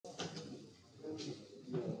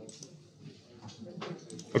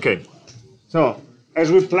Okay, so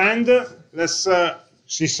as we planned, let's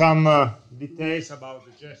see some details about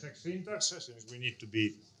the JSX syntax, since we need to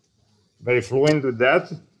be very fluent with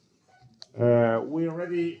that. We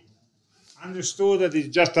already understood that it's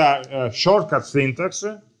just a shortcut syntax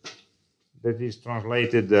that is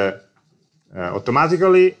translated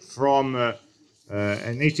automatically from an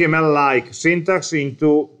HTML-like syntax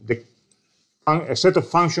into a set of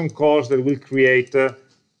function calls that will create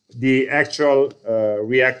the actual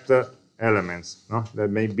React elements. No? That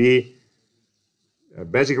may be a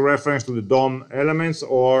basic reference to the DOM elements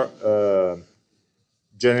or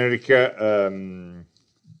generic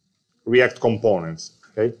React components.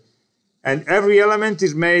 Okay? And every element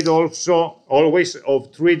is made always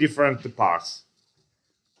of three different parts.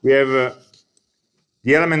 We have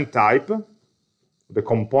the element type, the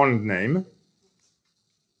component name.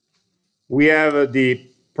 We have the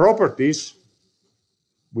properties,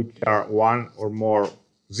 which are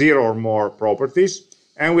zero or more properties,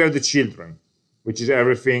 and we have the children, which is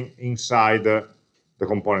everything inside the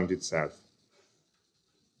component itself.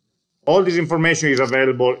 All this information is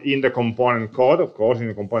available in the component code, of course, in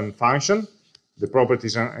the component function. The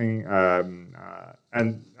properties and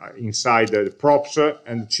inside the props,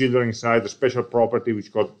 and the children inside the special property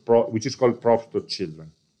which is called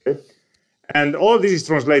props.children. Okay? And all this is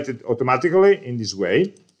translated automatically in this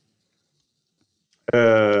way.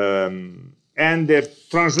 And the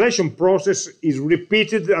translation process is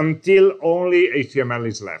repeated until only HTML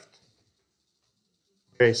is left.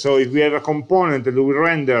 Okay, so if we have a component that we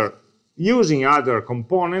render using other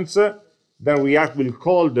components, then React will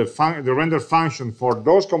call the render function for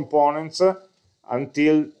those components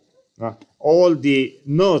until all the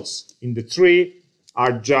nodes in the tree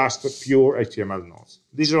are just pure HTML nodes.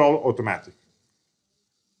 These are all automatic.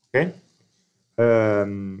 Okay?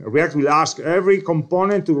 React will ask every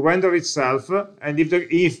component to render itself, and if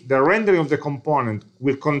the rendering of the component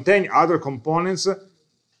will contain other components,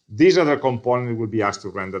 these other components will be asked to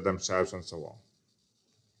render themselves, and so on.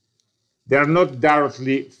 They are not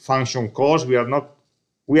directly function calls. We are not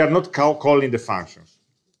calling the functions.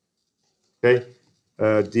 Okay,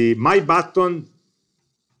 the MyButton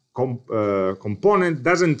component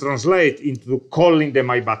doesn't translate into calling the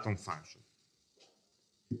MyButton function.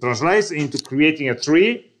 It translates into creating a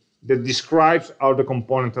tree that describes how the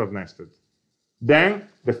components are nested. Then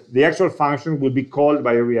the actual function will be called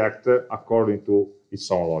by React according to its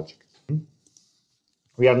own logic.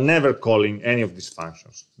 We are never calling any of these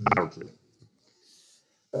functions directly.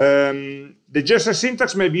 The JSX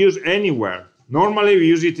syntax may be used anywhere. Normally, we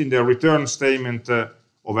use it in the return statement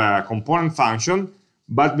of a component function,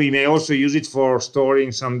 but we may also use it for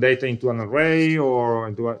storing some data into an array, or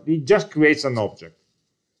it just creates an object.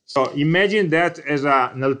 So imagine that as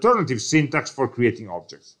an alternative syntax for creating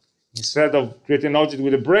objects. Instead of creating an object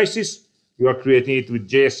with a braces, you are creating it with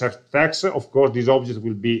JSX text. Of course, these objects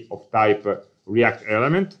will be of type React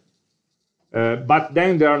element. But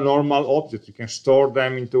then there are normal objects. You can store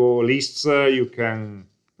them into lists. You can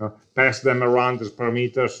pass them around as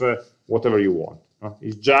parameters, whatever you want.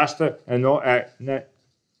 It's just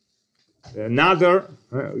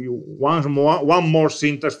one more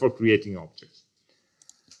syntax for creating objects.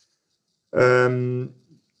 The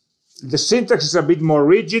syntax is a bit more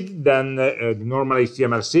rigid than the normal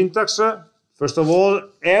HTML syntax. First of all,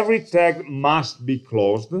 every tag must be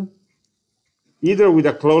closed, either with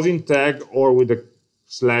a closing tag or with a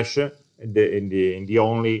slash in the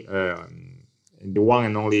one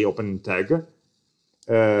and only opening tag.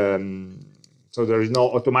 So there is no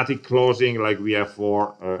automatic closing like we have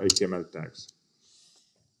for HTML tags.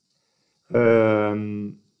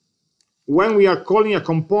 When we are calling a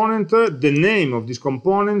component, the name of this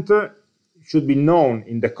component should be known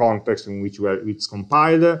in the context in which it's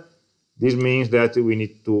compiled. This means that we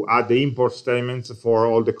need to add the import statements for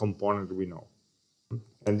all the components we know.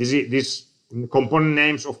 And these component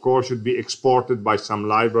names, of course, should be exported by some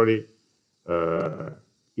library,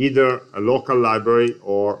 either a local library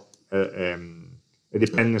or a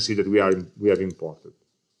dependency that we have imported.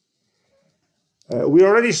 We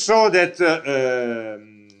already saw that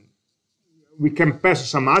we can pass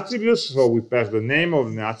some attributes, so we pass the name of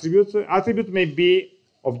an attribute. Attribute may be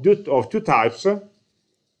of two types.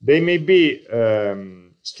 They may be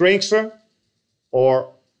strings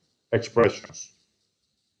or expressions.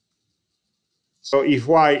 So if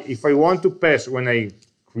I want to pass, when I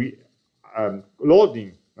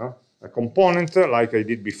loading a component like I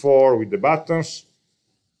did before with the buttons,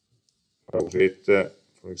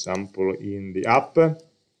 for example, in the app,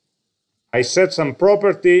 I set some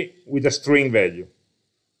property with a string value.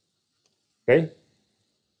 Okay?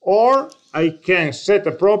 Or I can set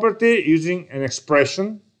a property using an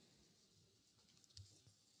expression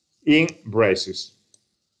in braces,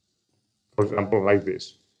 for example, like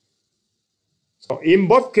this. So in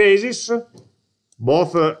both cases,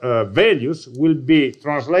 both values will be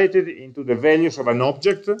translated into the values of an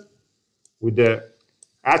object with the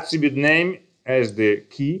attribute name as the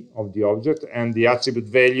key of the object and the attribute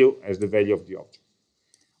value as the value of the object.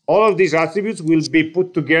 All of these attributes will be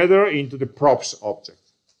put together into the props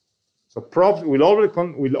object. So props will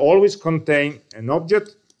always contain an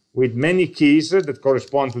object with many keys that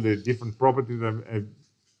correspond to the different properties,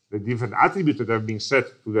 the different attributes that have been set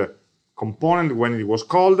to the component when it was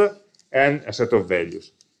called, and a set of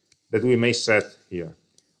values that we may set here.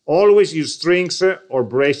 Always use strings or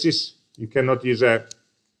braces. You cannot use a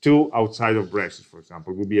two outside of braces, for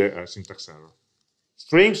example. It would be a syntax error.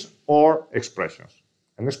 Strings or expressions.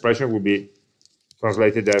 An expression will be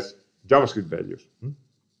translated as JavaScript values.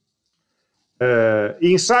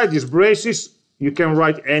 Inside these braces, you can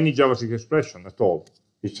write any JavaScript expression at all.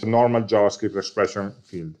 It's a normal JavaScript expression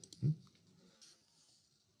field.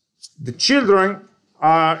 The children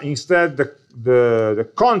are instead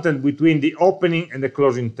the content between the opening and the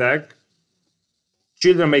closing tag.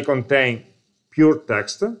 Children may contain pure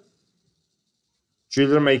text.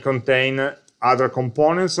 Children may contain other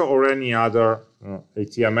components or any other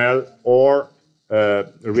HTML or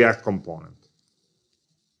React component.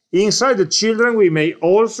 Inside the children, we may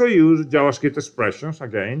also use JavaScript expressions,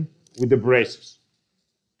 again, with the braces.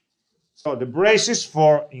 So the braces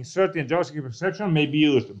for inserting a JavaScript exception may be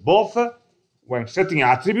used both when setting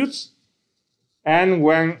attributes and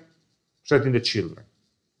when setting the children.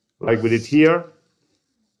 Like we did here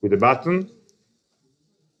with the button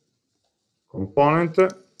component.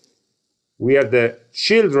 We have the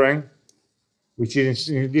children, which is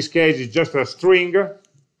in this case is just a string.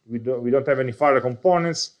 We don't have any further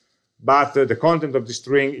components, but the content of the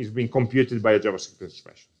string is being computed by a JavaScript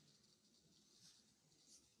expression.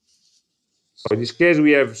 So in this case,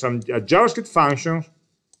 we have a JavaScript function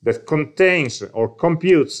that contains or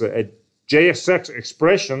computes a JSX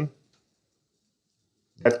expression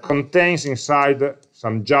that contains inside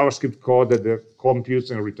some JavaScript code that computes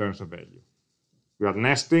and returns a value. We are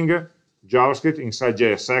nesting JavaScript inside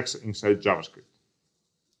JSX inside JavaScript.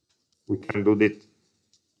 We can do that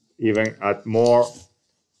even at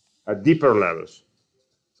deeper levels.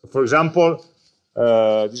 So for example,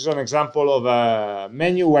 this is an example of a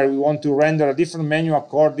menu where we want to render a different menu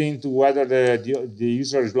according to whether the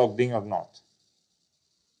user is logged in or not.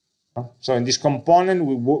 So in this component,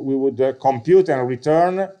 we would compute and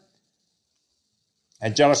return a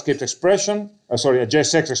JavaScript expression, a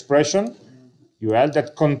JSX expression, UL,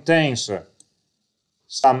 that contains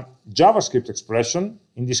some JavaScript expression.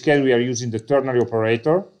 In this case, we are using the ternary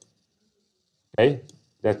operator, okay,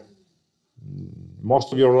 that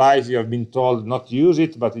most of your life you have been told not to use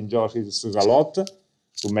it, but in JavaScript it's used a lot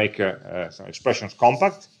to make some expressions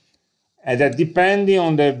compact. And that depending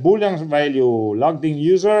on the Boolean value logged in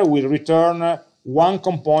user will return one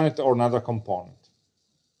component or another component.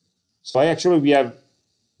 So actually we have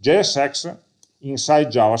JSX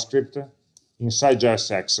inside JavaScript, inside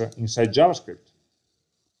JSX, inside JavaScript.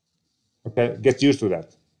 Okay, get used to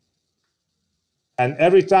that. And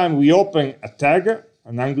every time we open a tag,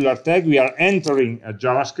 an Angular tag, we are entering a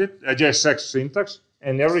JavaScript, a JSX syntax,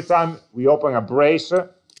 and every time we open a brace,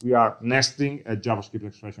 we are nesting a JavaScript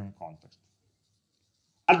expression context.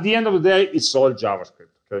 At the end of the day, it's all JavaScript.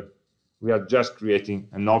 Okay? We are just creating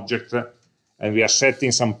an object, and we are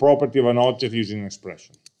setting some property of an object using an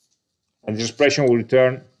expression. And this expression will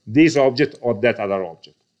return this object or that other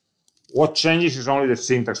object. What changes is only the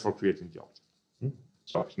syntax for creating the object.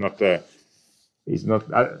 So it's not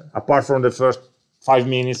apart from the first 5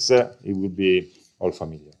 minutes, it will be all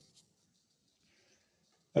familiar.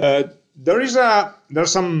 There are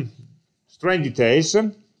some strange details.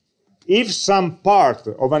 If some part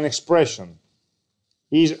of an expression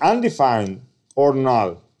is undefined or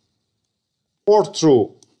null, or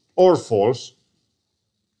true or false,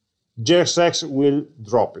 JSX will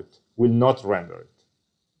drop it, will not render it.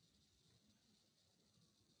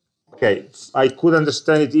 Okay, I could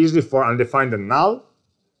understand it easily for undefined and null,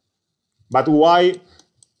 but why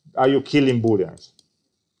are you killing Booleans?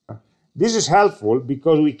 This is helpful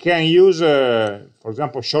because we can use, for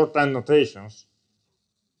example, shorthand notations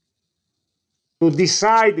to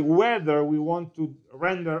decide whether we want to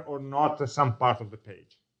render or not some part of the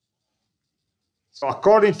page. So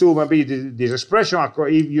according to maybe this expression,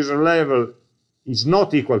 if user level is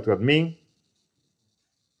not equal to admin,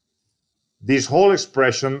 this whole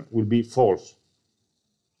expression will be false.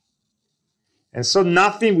 And so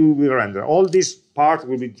nothing will be rendered. All this part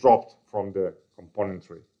will be dropped from the component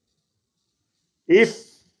tree. If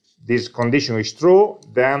this condition is true,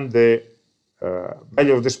 then the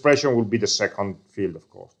value of the expression will be the second field, of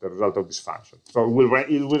course, the result of this function. So it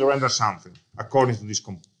will render something according to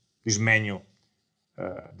this menu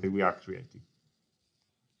that we are creating.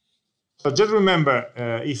 So just remember,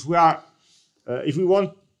 if we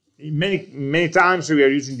want, many times we are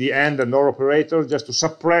using the AND and OR operator just to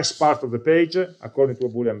suppress part of the page according to a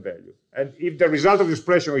Boolean value. And if the result of the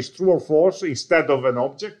expression is true or false instead of an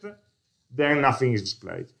object, then nothing is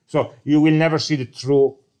displayed. So you will never see the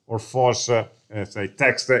true or false say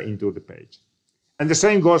text into the page. And the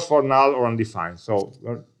same goes for null or undefined. So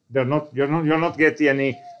you're not getting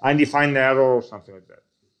any undefined error or something like that.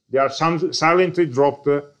 They are silently dropped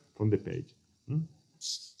from the page.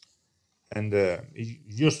 And it's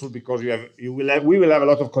useful because we will have a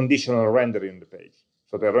lot of conditional rendering in the page.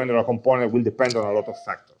 So the renderer component will depend on a lot of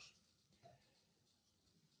factors.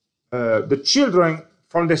 The children,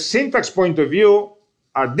 from the syntax point of view,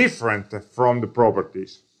 are different from the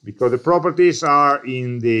properties, because the properties are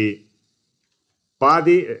in the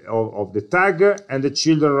body of the tag, and the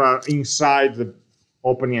children are inside the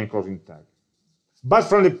opening and closing tag. But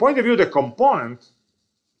from the point of view of the component,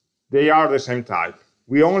 they are the same type.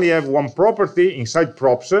 We only have one property inside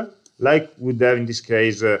props, like we have in this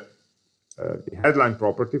case the headline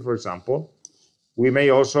property, for example. We may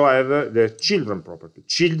also have the children property.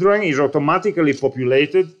 Children is automatically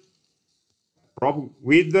populated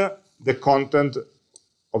with the content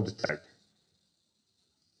of the tag.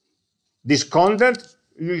 This content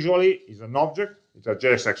usually is an object. It's a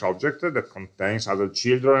JSX object that contains other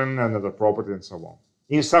children and other properties and so on.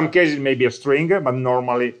 In some cases, it may be a string, but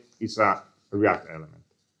normally it's a React element.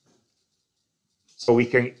 So we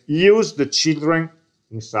can use the children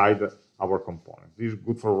inside our component. This is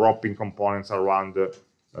good for wrapping components around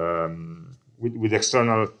with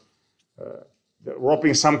external,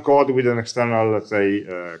 wrapping some code with an external, let's say,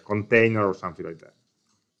 container or something like that.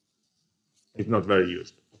 It's not very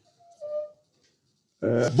used.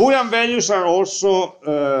 Boolean values are also,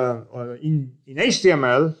 in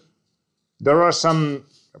HTML, there are some,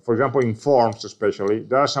 for example, in forms especially,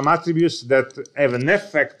 there are some attributes that have an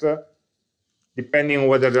effect depending on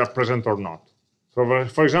whether they are present or not. So,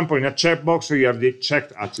 for example, in a checkbox, you have the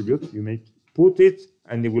checked attribute. You may put it,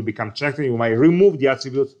 and it will become checked. And you might remove the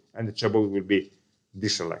attribute, and the checkbox will be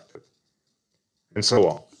deselected, and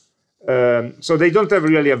so on. So they don't have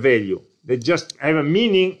really a value. They just have a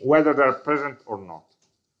meaning whether they're present or not.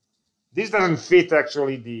 This doesn't fit,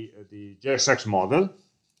 actually, the JSX model,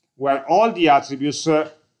 where all the attributes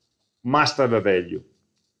must have a value.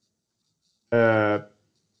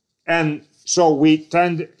 And so we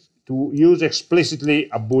tend to use explicitly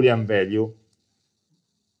a Boolean value,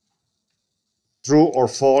 true or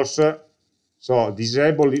false. So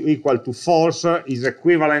disable equal to false is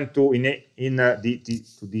equivalent to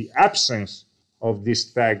to the absence of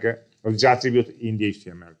this tag, of the attribute in the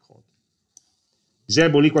HTML code.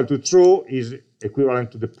 Disable equal to true is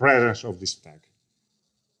equivalent to the presence of this tag.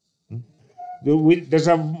 There's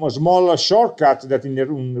a small shortcut that in the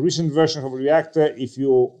recent versions of React, if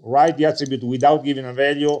you write the attribute without giving a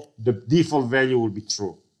value, the default value will be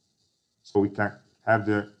true. So we can have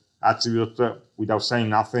the attribute without saying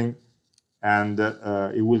nothing, and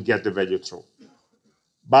it will get the value true.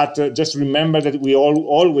 But just remember that we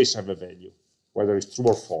always have a value, whether it's true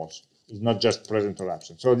or false. It's not just present or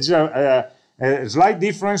absent. So this is a slight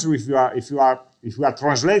difference if you are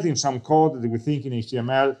translating some code that we think in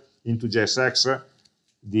HTML into JSX.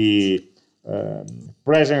 The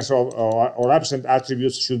presence of or absent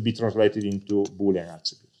attributes should be translated into Boolean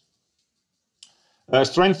attributes.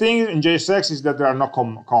 Strange thing in JSX is that there are no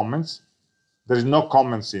comments. There is no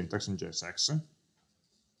comment syntax in JSX.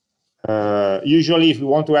 Usually, if you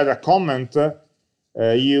want to add a comment,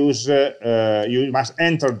 you must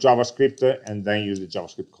enter JavaScript and then use the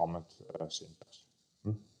JavaScript comment syntax.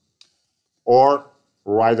 Or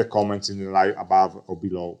write the comments in the line above or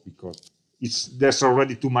below, because there's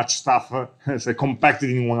already too much stuff compacted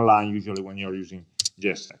in one line usually when you're using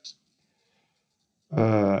JSX.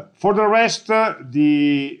 For the rest,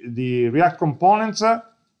 the React components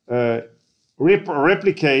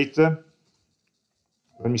replicate, let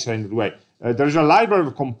me say in that way, there's a library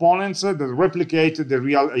of components that replicate the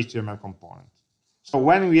real HTML component. So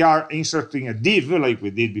when we are inserting a div, like we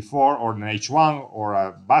did before, or an H1 or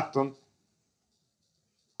a button,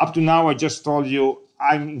 up to now, I just told you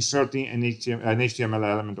I'm inserting an HTML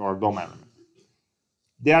element or a DOM element.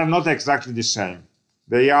 They are not exactly the same.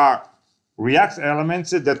 They are React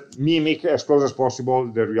elements that mimic as close as possible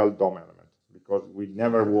the real DOM element, because we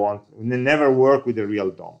never work with the real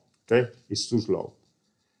DOM. Okay, it's too slow.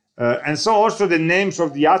 And so also the names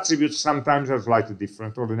of the attributes sometimes are slightly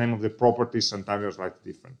different, or the name of the properties sometimes are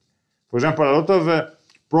slightly different. For example, a lot of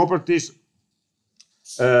properties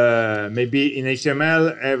maybe in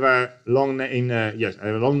HTML have a long name. Yes,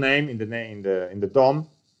 have a long name in the DOM,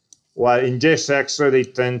 while in JSX they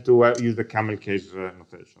tend to use the camel case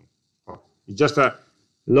notation. So it's just a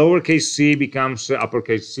lowercase c becomes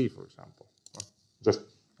uppercase c, for example. Just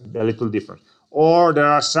a little difference. Or there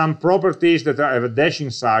are some properties that have a dash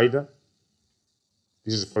inside.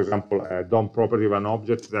 This is, for example, a DOM property of an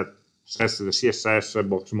object that sets the CSS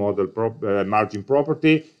box model margin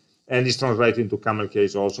property, and is translated into camel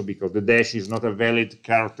case also because the dash is not a valid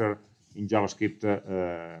character in JavaScript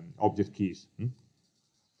object keys.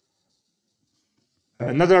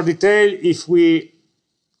 Another detail, if we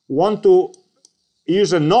want to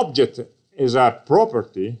use an object as a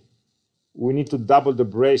property, we need to double the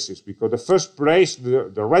braces, because the first brace,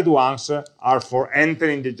 the red ones, are for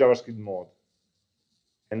entering the JavaScript mode.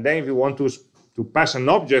 And then if we want to pass an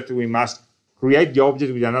object, we must create the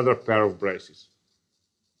object with another pair of braces.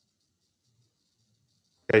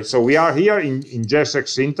 Okay, so we are here in JSX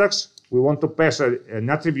syntax. We want to pass an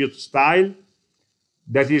attribute style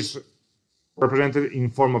that is represented in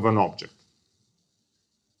form of an object.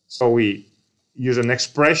 So we use an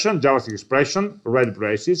expression, JavaScript expression, red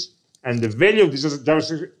braces, and the value of this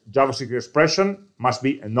JavaScript expression must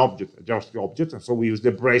be an object, a JavaScript object, and so we use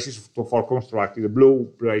the braces for constructing, the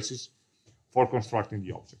blue braces for constructing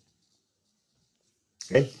the object.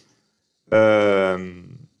 Okay.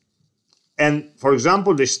 And for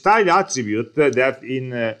example, the style attribute that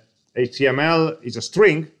in HTML is a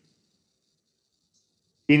string,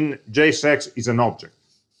 in JSX is an object.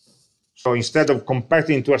 So instead of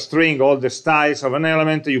compacting into a string all the styles of an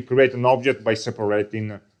element, you create an object by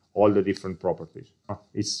separating all the different properties.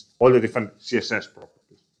 It's all the different CSS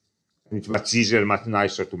properties. And it's much easier, much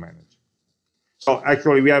nicer to manage. So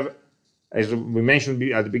actually we have, as we mentioned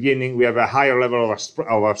at the beginning, we have a higher level of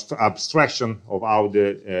abstraction of how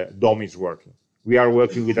the DOM is working. We are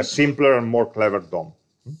working with a simpler and more clever DOM.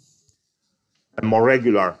 And more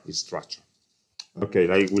regular its structure. Okay,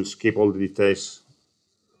 I will skip all the details,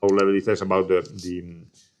 low-level details about the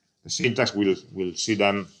syntax. We'll see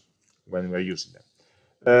them when we're using them.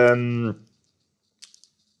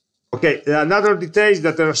 Okay, another detail is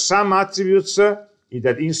that there are some attributes that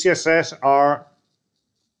in CSS are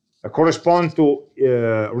correspond to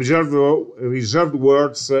reserved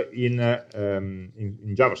words in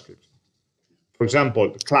JavaScript. For example,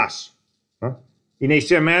 class. In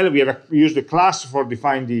HTML, we use the class for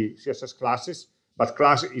defining the CSS classes, but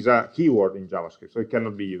class is a keyword in JavaScript, so it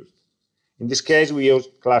cannot be used. In this case, we use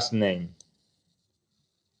class name.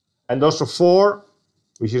 And also for,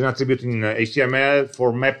 which is an attribute in HTML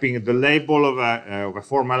for mapping the label of a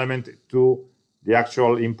form element to the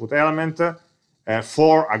actual input element.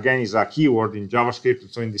 For, again, is a keyword in JavaScript,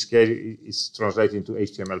 so in this case, it's translated into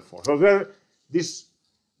HTML4. So there are these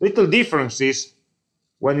little differences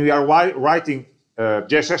when we are writing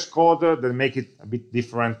JSX code that make it a bit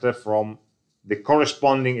different from the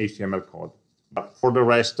corresponding HTML code. But for the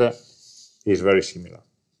rest, is very similar.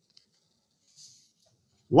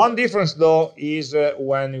 One difference, though, is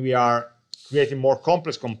when we are creating more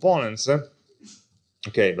complex components.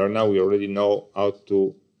 Okay, right now we already know how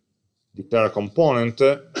to declare a component.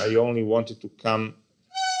 I only wanted to come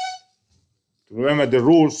to remember the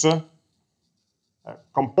rules.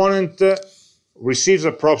 Component receives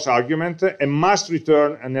a props argument and must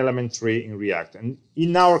return an element tree in React. And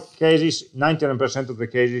in our cases, 99% of the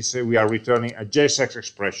cases, we are returning a JSX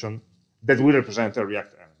expression that will represent a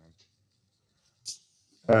React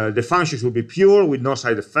element. The function should be pure with no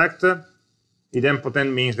side effect.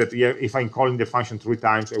 Idempotent means that if I'm calling the function 3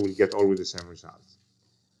 times, I will get always the same results.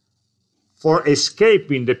 For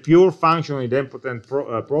escaping the pure function idempotent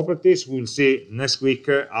properties, we'll see next week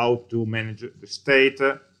how to manage the state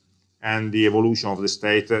and the evolution of the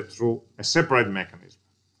state through a separate mechanism.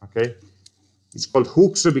 Okay, it's called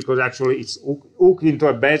hooks because actually it's hooked into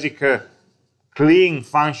a basic clean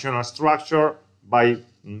functional structure by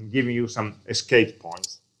giving you some escape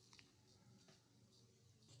points.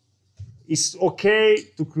 It's okay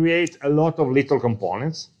to create a lot of little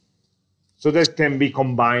components so that can be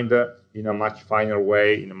combined in a much finer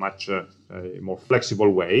way, in a much more flexible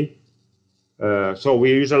way. So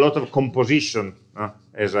we use a lot of composition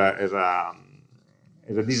as a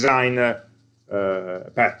design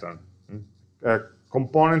pattern. A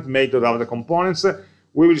component made out of the components.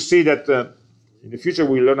 We will see that in the future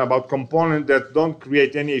we'll learn about components that don't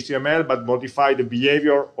create any HTML but modify the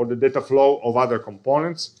behavior or the data flow of other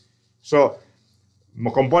components. So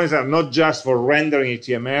Components are not just for rendering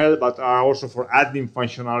HTML, but are also for adding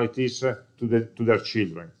functionalities to their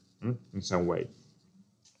children in some way.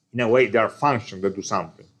 In a way, they are functions that do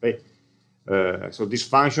something. Okay? So this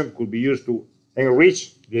function could be used to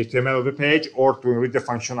enrich the HTML of the page or to enrich the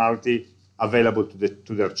functionality available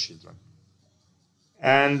to their children.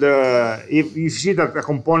 And if you see that a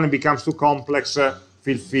component becomes too complex,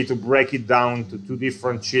 feel free to break it down to two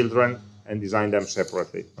different children and design them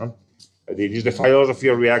separately. The philosophy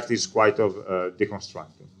of React is quite of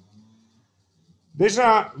deconstructing. There's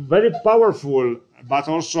a very powerful, but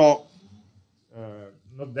also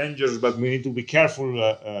not dangerous, but we need to be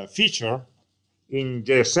careful feature in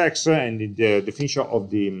JSX and in the definition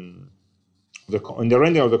of in the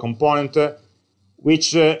rendering of the component,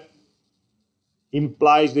 which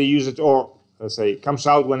implies the usage, or let's say, comes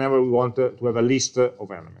out whenever we want to have a list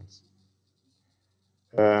of elements.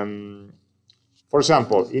 For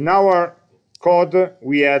example, in our code,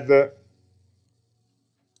 we had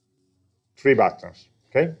 3 buttons,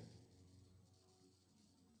 okay?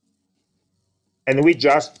 And we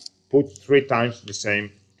just put 3 times the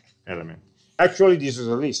same element. Actually, this is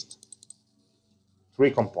a list,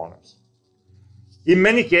 3 components. In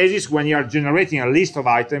many cases, when you are generating a list of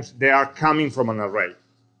items, they are coming from an array.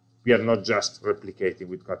 We are not just replicating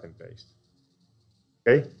with cut and paste.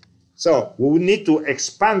 Okay? So we will need to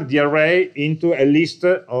expand the array into a list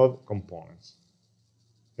of components,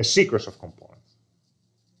 a sequence of components.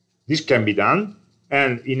 This can be done,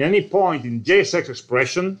 and in any point in JSX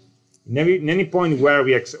expression, in any point where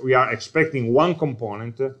we are expecting one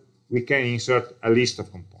component, we can insert a list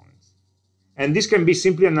of components. And this can be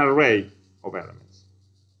simply an array of elements.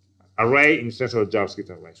 Array in the sense of a JavaScript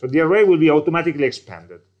array. So the array will be automatically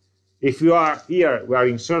expanded. If you are here, we are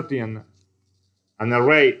inserting an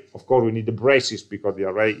array. Of course, we need the braces because the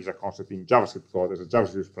array is a concept in JavaScript code as a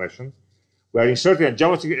JavaScript expression. We are inserting a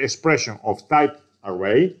JavaScript expression of type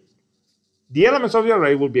array. The elements of the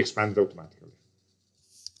array will be expanded automatically.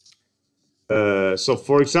 So,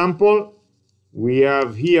 for example, we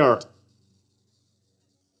have here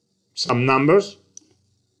some numbers,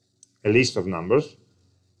 a list of numbers.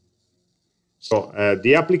 So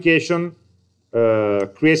the application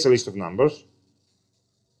creates a list of numbers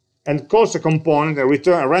and calls a component,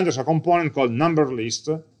 renders a component called number list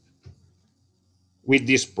with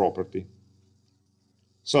this property.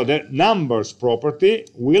 So the numbers property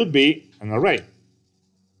will be an array.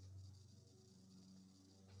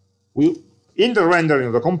 In the rendering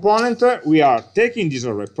of the component, we are taking this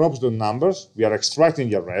array, property of numbers, we are extracting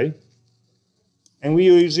the array, and we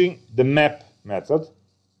are using the map method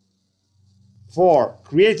for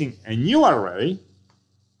creating a new array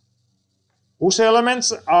whose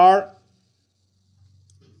elements are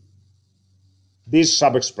these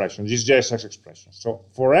sub-expressions, these JSX expressions. So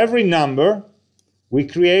for every number, we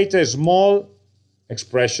create a small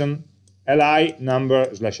expression, li number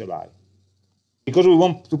 / li, because we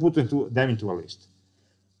want to put them into a list.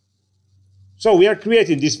 So we are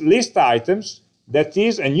creating this list items that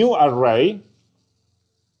is a new array,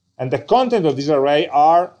 and the content of this array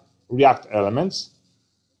are React elements,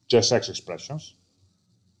 JSX expressions,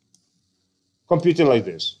 computed like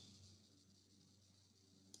this.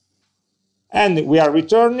 And we are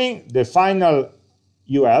returning the final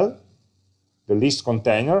UL, the list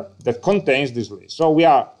container, that contains this list. So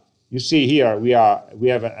you see here, we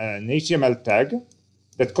have an HTML tag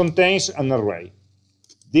that contains an array.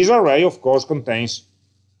 This array, of course, contains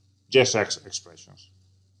JSX expressions.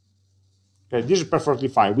 Okay, this is perfectly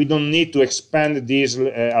fine. We don't need to expand this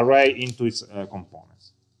array into its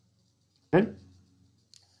components. Okay?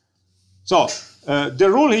 So the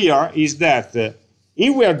rule here is that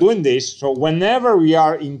if we are doing this, so whenever we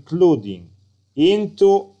are including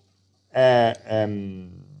into a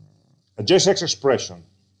JSX expression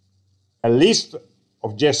a list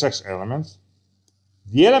of JSX elements,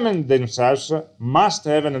 the elements themselves must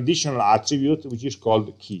have an additional attribute which is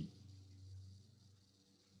called key.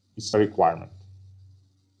 It's a requirement.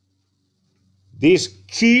 This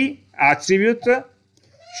key attribute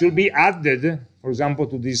should be added, for example,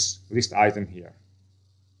 to this list item here.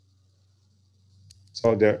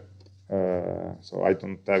 So so I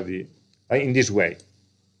don't have in this way.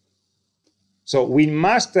 So we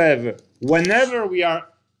must have, whenever we are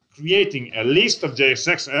creating a list of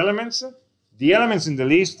JSX elements, the elements in the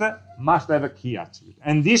list must have a key attribute.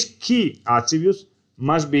 And these key attributes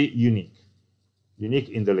must be unique. Unique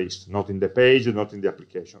in the list, not in the page, not in the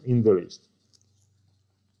application, in the list.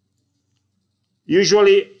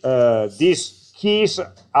 Usually, these keys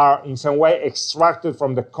are in some way extracted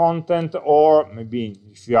from the content, or maybe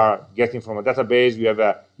if you are getting from a database, you have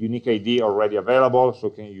a unique ID already available, so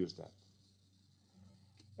you can use that.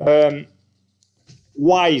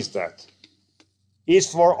 Why is that?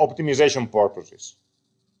 It's for optimization purposes.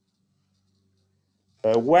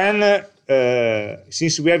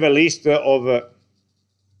 Since we have a list of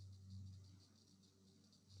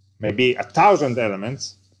maybe 1,000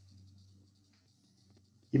 elements,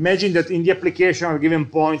 imagine that in the application at a given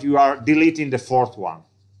point you are deleting the fourth one.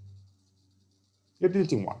 You're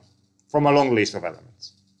deleting one from a long list of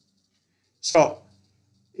elements. So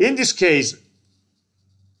in this case,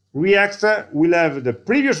 React will have the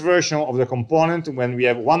previous version of the component when we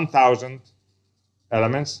have 1,000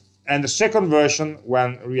 elements, and the second version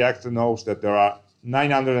when React knows that there are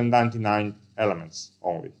 999 elements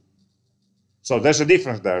only. So there's a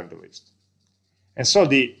difference there in the list. And so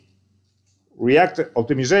the React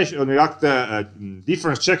optimization, React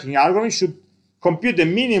difference checking algorithm should compute the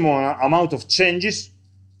minimum amount of changes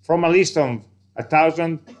from a list of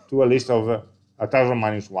 1,000 to a list of 1,000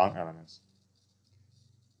 minus 1 elements.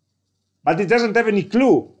 But it doesn't have any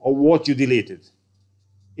clue of what you deleted.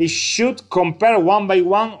 It should compare one by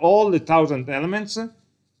one all the 1,000 elements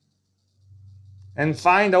and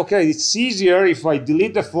find, okay, it's easier if I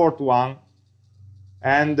delete the fourth one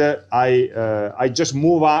and I just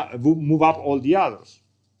move up all the others.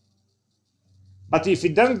 But if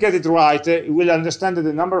it doesn't get it right, it will understand that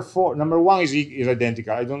the number 1 is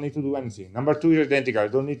identical. I don't need to do anything. Number 2 is identical. I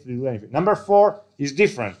don't need to do anything. Number 4 is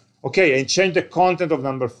different. Okay, and change the content of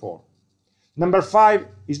number 4. Number 5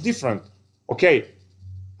 is different. Okay,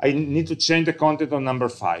 I need to change the content of number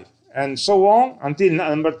 5. And so on until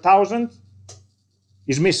number 1,000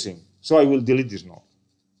 is missing. So I will delete this node.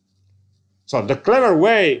 So the clever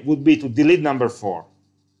way would be to delete number 4.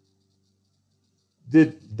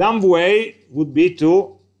 The dumb way would be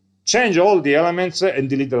to change all the elements and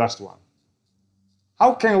delete the last one.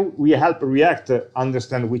 How can we help React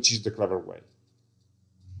understand which is the clever way?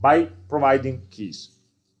 By providing keys.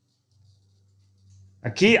 A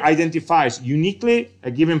key identifies uniquely a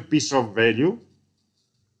given piece of value,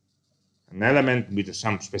 an element with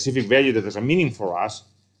some specific value that has a meaning for us.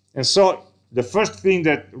 And so the first thing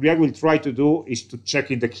that React will try to do is to check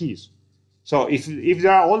in the keys. So if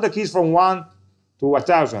there are all the keys from 1 to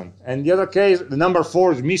 1,000, and the other case, the number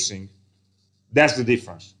 4 is missing, that's the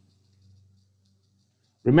difference.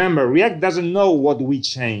 Remember, React doesn't know what we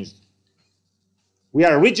changed. We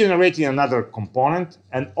are regenerating another component,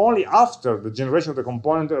 and only after the generation of the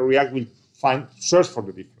component, React will search for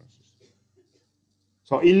the differences.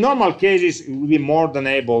 So in normal cases, it will be more than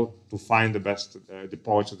able to find the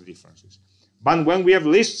points of the differences. But when we have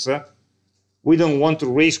lists, we don't want to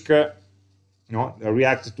risk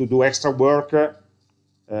React to do extra work,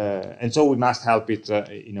 and so we must help it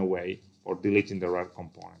in a way for deleting the right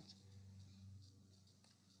component.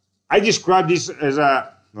 I describe this as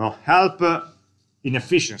a help in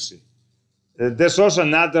efficiency. There's also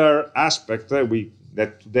another aspect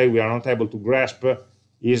that today we are not able to grasp,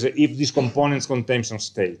 is if these components contain some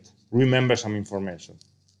state, remember some information.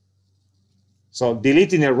 So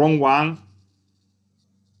deleting a wrong one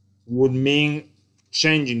would mean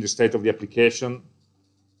changing the state of the application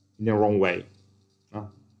in the wrong way.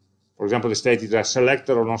 For example, the state is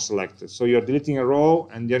selected or not selected. So you're deleting a row,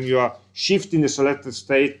 and then you are shifting the selected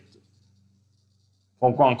state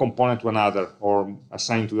from one component to another, or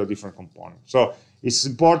assigned to a different component. So it's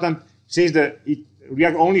important, since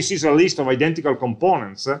React only sees a list of identical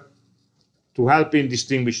components, to help him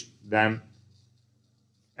distinguish them,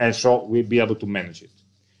 and so we'll be able to manage it.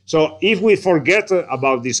 So if we forget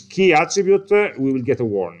about this key attribute, we will get a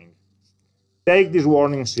warning. Take this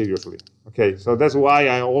warning seriously. Okay, so that's why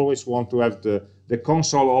I always want to have the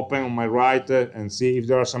console open on my right and see if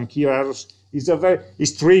there are some key errors.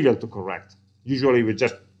 It's trivial to correct. Usually we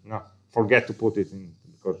just forget to put it in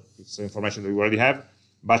because it's information that we already have,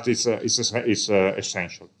 but it's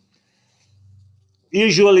essential.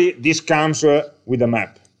 Usually this comes with a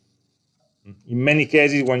map. In many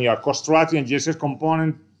cases, when you are constructing a JSX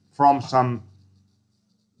component from some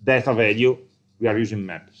data value, we are using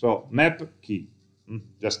map. So map, key.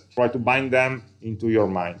 Just try to bind them into your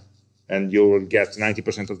mind, and you will get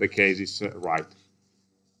 90% of the cases right.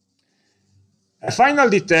 A final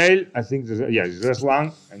detail, I think, there's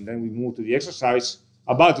one, and then we move to the exercise,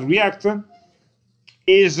 about React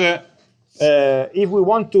is if we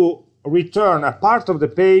want to return a part of the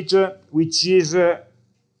page which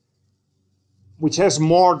has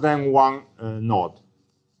more than one node.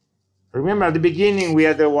 Remember, at the beginning, we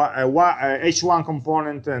had a H1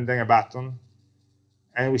 component and then a button.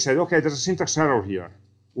 And we said, OK, there's a syntax error here.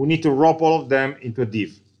 We need to wrap all of them into a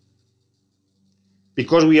div,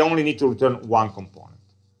 because we only need to return one component.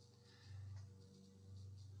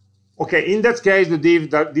 OK, in that case, the div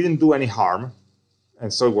didn't do any harm.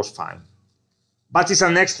 and so it was fine. But it's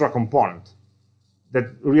an extra component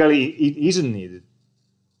that really it isn't needed.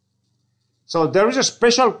 So there is a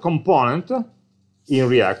special component in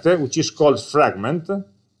React, which is called fragment,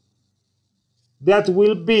 that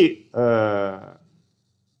will be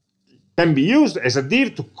can be used as a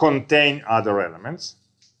div to contain other elements,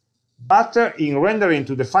 but in rendering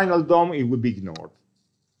to the final DOM, it will be ignored.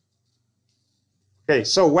 Okay,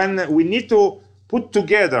 so when we need to put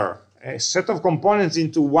together a set of components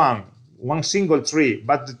into one single tree,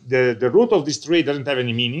 but the root of this tree doesn't have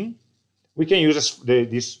any meaning, we can use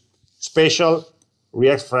this special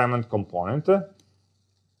React fragment component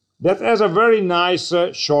that has a very nice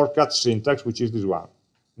shortcut syntax, which is this one,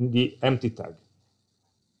 the empty tag.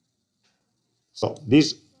 So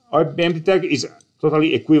this empty tag is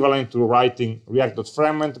totally equivalent to writing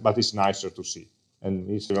React.fragment, but it's nicer to see, and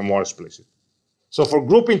it's even more explicit. So for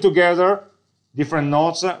grouping together different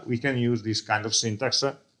nodes, we can use this kind of syntax,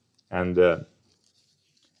 and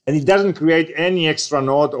it doesn't create any extra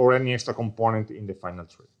node or any extra component in the final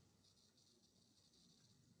tree.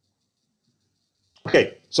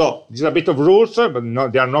 Okay, so these are a bit of rules, but no,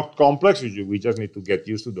 they are not complex. We just need to get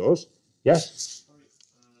used to those. Yes? Sorry,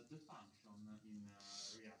 the function in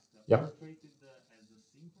React, yeah. are treated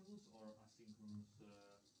as synchronous or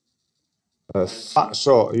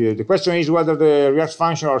asynchronous? The question is whether the React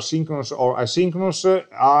functions are synchronous or asynchronous.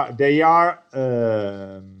 They are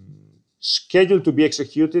scheduled to be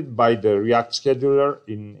executed by the React scheduler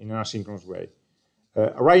in an asynchronous way.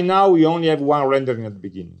 Right now, we only have one rendering at the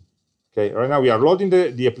beginning. Okay, right now we are loading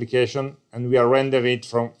the application and we are rendering it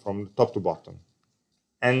from top to bottom.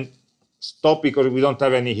 And stop because we don't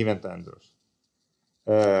have any event handlers.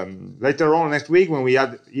 Later on next week, when we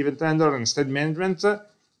add event handler and state management,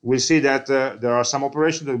 we'll see that there are some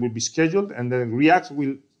operations that will be scheduled, and then React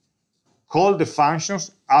will call the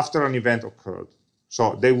functions after an event occurred.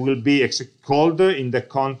 So they will be called in the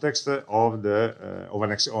context of an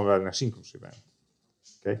asynchronous event.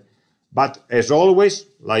 Okay. But as always,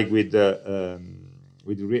 like with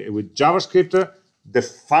JavaScript, the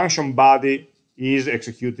function body is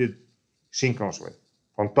executed synchronously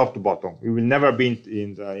from top to bottom. It will never be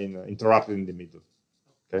interrupted in the middle.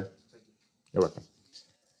 Okay, you're welcome.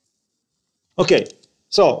 Okay,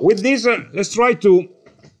 so with this, let's try to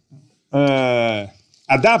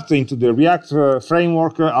adapt into the React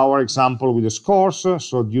framework our example with the scores.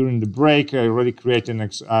 So during the break, I already created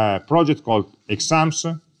a project called exams.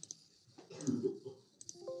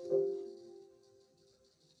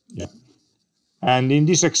 Yeah. And in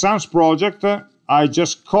this exams project, I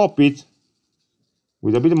just copied,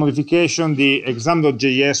 with a bit of modification, the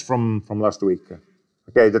exam.js from last week.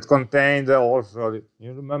 Okay, that contained also,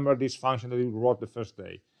 you remember this function that we wrote the first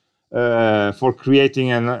day for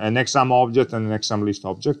creating an exam object and an exam list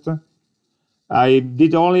object. I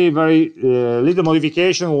did only very little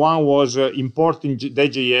modification. One was importing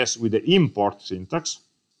 .js with the import syntax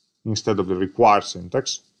instead of the require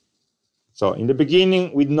syntax. So in the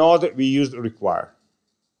beginning, with Node, we used require.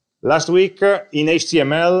 Last week, in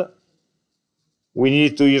HTML, we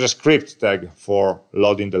needed to use a script tag for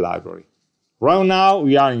loading the library. Right now,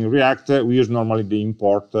 we are in React. We use normally the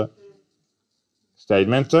import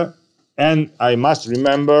statement. And I must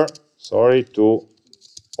remember, sorry, to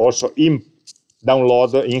also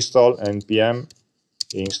download, install, npm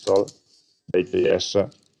install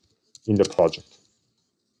JS in the project.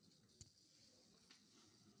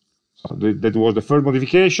 So that was the first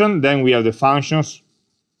modification. Then we have the functions.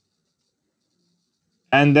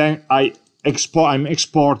 And then I'm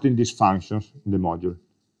exporting these functions in the module.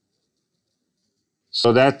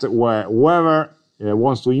 So that whoever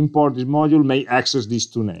wants to import this module may access these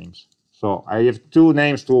two names. So I have two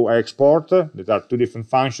names to export that are two different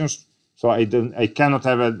functions. So I cannot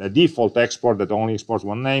have a default export that only exports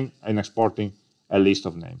one name and exporting a list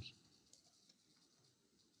of names.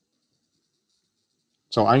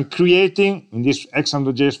 So I'm creating in this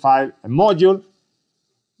exam.js file a module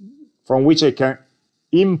from which I can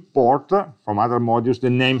import from other modules the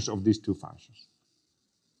names of these two functions.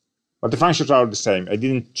 But the functions are the same. I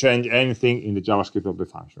didn't change anything in the JavaScript of the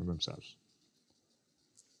functions themselves.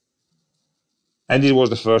 And this was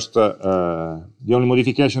the first, the only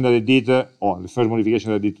modification that I did, or the first modification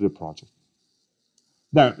that I did to the project.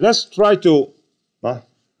 Then let's try to,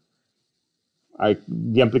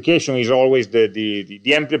 the application is always the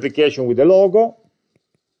empty application with the logo.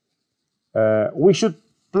 We should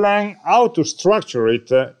plan how to structure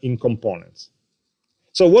it in components.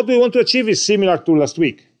 So what we want to achieve is similar to last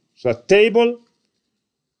week. So a table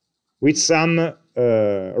with some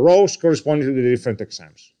rows corresponding to the different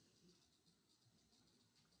exams.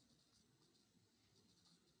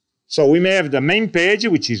 So we may have the main page,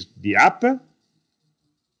 which is the app, a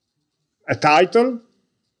title,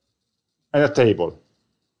 and a table.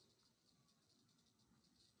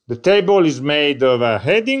 The table is made of a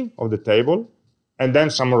heading of the table, and then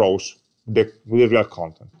some rows with real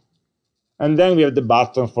content. And then we have the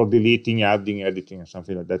button for deleting, adding, editing, and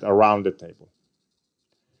something like that around the table.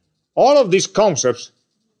 All of these concepts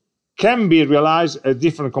can be realized as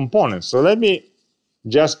different components. So let me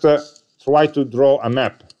just try to draw a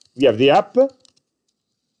map. We have the app.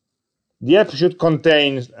 The app should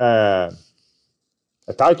contain a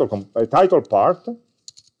title part,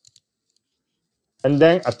 and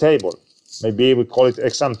then a table. Maybe we call it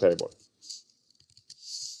exam table.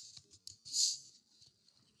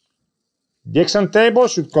 The exam table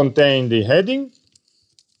should contain the heading,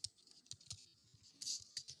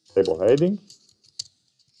 table heading,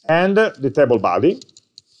 and the table body.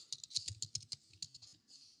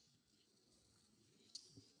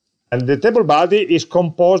 And the table body is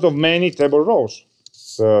composed of many table rows.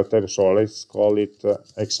 So let's call it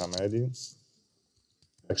exam heading.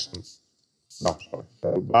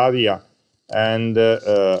 Table body, yeah, and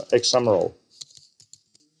exam row.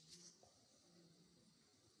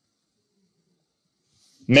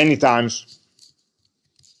 Many times.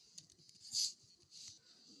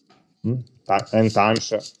 N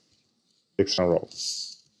times exam row.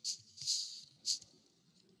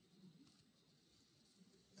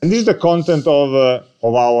 And this is the content of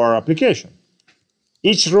our application.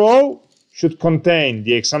 Each row should contain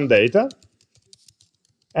the exam data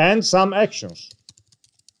and some actions.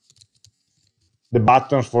 The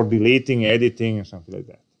buttons for deleting, editing, and something like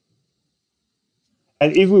that.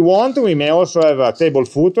 And if we want, we may also have a table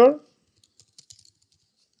footer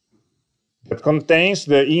that contains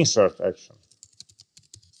the insert action.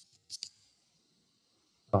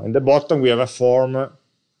 In the bottom, we have a form that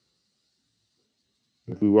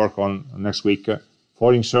we work on next week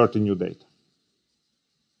for inserting new data.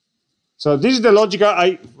 So this is the logic.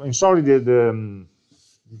 I'm sorry, the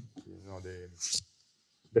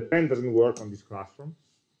pen doesn't work on this classroom.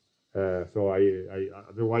 So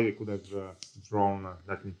otherwise I could have drawn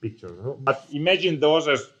that in pictures. But imagine those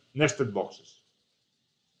as nested boxes.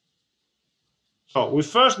 So we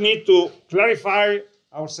first need to clarify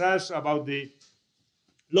ourselves about the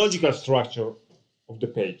logical structure of the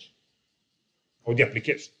page, of the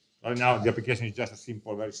application. Right now the application is just a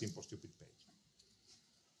simple, very simple, stupid page.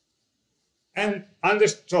 And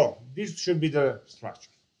so this should be the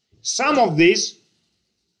structure. Some of these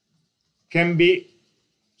can be,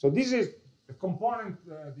 so this is the component,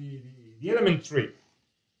 the element tree.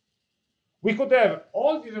 We could have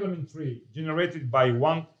all these element tree generated by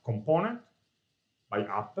one component, by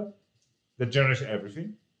app, that generates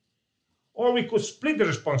everything. Or we could split the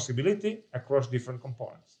responsibility across different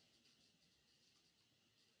components.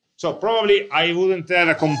 So probably I wouldn't have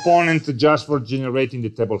a component just for generating the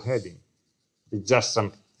table heading. It's just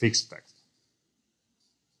some fixed text.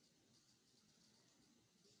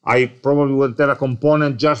 I probably would have a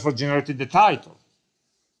component just for generating the title.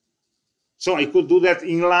 So I could do that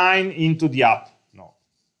inline into the app. No.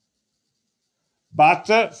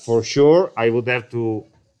 But for sure, I would have to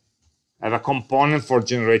have a component for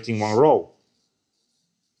generating one row,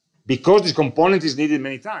 because this component is needed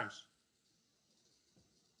many times.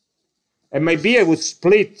 And maybe I would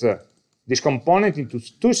split this component into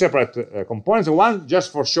two separate components, one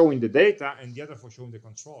just for showing the data and the other for showing the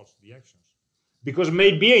controls, the actions. Because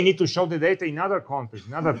maybe I need to show the data in other contexts,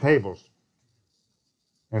 in other tables.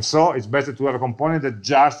 And so it's better to have a component that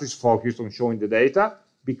just is focused on showing the data,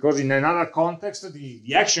 because in another context,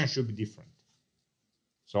 the action should be different.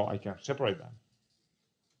 So I can separate them.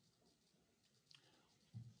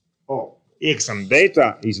 Oh, exam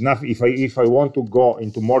data is enough. If I want to go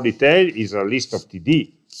into more detail, is a list of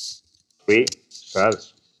TD, 3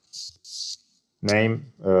 cells, name,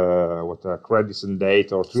 credits and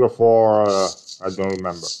date, or 3 or 4, I don't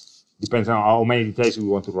remember. Depends on how many details we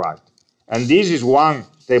want to write. And this is one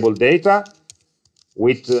table data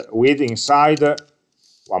with inside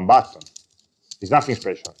one button. It's nothing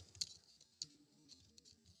special.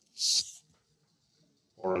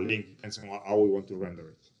 Or a link, depends on how we want to render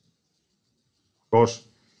it. Of course,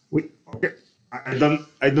 I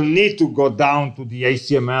don't need to go down to the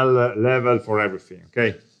HTML level for everything.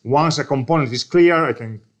 Okay, once a component is clear, I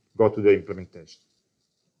can go to the implementation.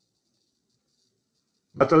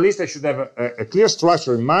 But at least I should have a clear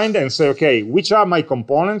structure in mind and say, okay, which are my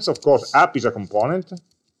components? Of course, app is a component.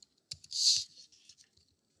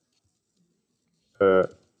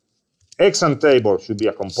 Exam table should be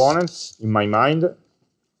a component in my mind.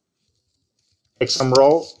 Exam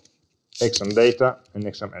row, exam data, and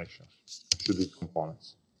exam actions should be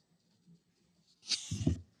components.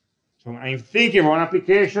 So I'm thinking of an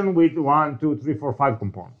application with 1, 2, 3, 4, 5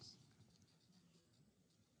 components.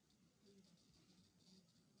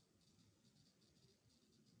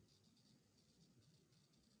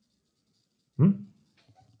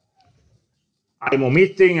 I'm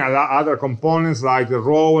omitting other components like the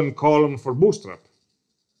row and column for Bootstrap.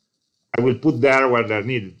 I will put there where they're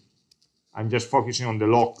needed. I'm just focusing on the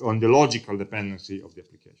logical dependency of the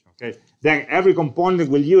application. Okay. Then every component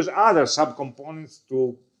will use other subcomponents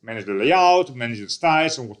to manage the layout, manage the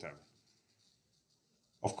styles, or whatever.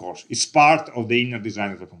 Of course, it's part of the inner design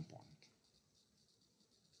of the component.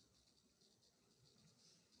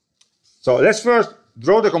 So let's first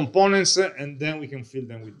draw the components, and then we can fill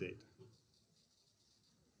them with data.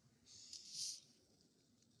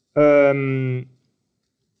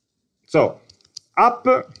 So up,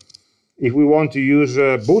 if we want to use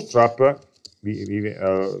Bootstrap, we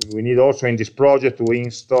need also in this project to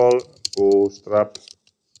install Bootstrap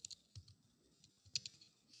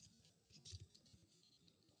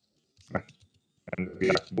and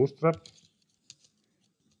React Bootstrap.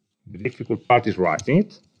 The difficult part is writing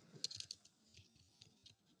it.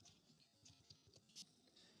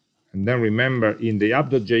 And then remember in the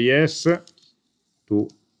app.js to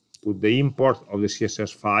put the import of the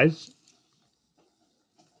CSS files,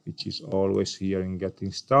 which is always here in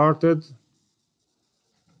getting started.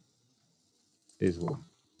 This one.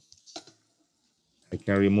 I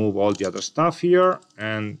can remove all the other stuff here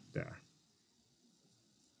and there.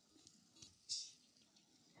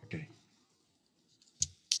 Okay.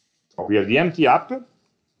 So we have the empty app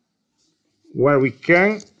where we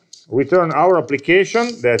can return our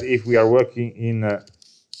application that if we are working in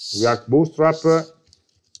React Bootstrap,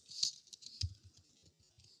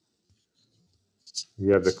 we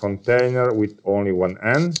have the container with only one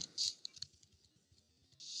n.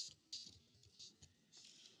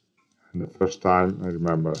 And the first time, I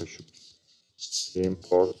remember I should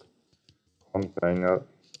import container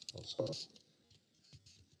also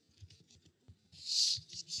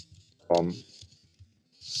from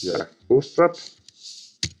React Bootstrap.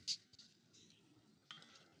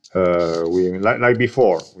 Like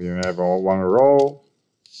before, we have one row,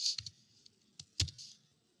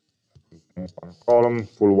 one column,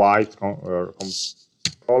 full white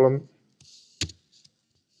column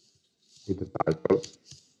with the title.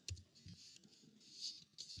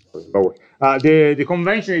 The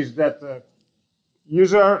convention is that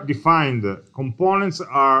user-defined components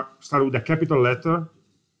start with a capital letter,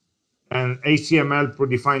 and HTML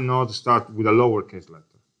predefined nodes start with a lowercase letter.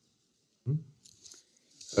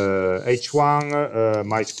 H1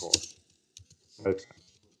 my scores.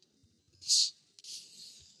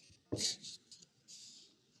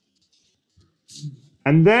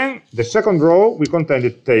 And then the second row we contain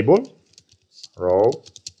the table row,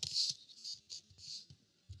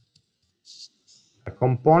 a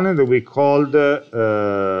component that we called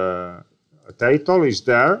a title is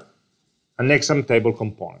there, an exam table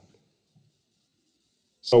component.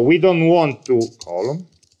 So we don't want to column.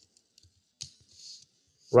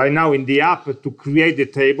 Right now in the app to create the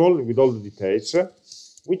table with all the details,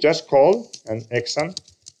 we just call an exam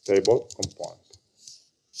table component.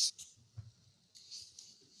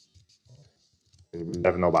 We will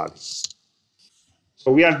have nobody.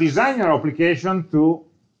 So we are designing our application to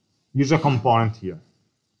use a component here.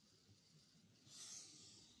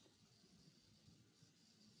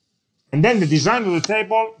 And then the design of the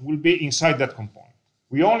table will be inside that component.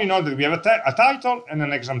 We only know that we have a title and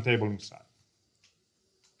an exam table inside.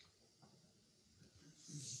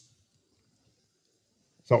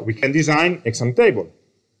 So we can design exam table.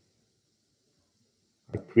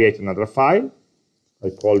 I create another file. I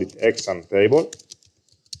call it exam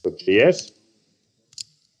table.js.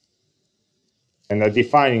 And I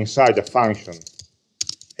define inside the function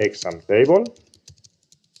exam table.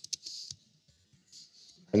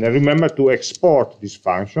 And I remember to export this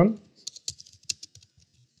function,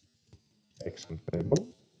 exam table,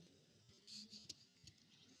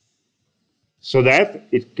 so that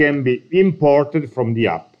it can be imported from the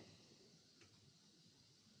app.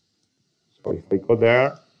 So if I go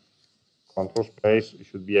there, control space, you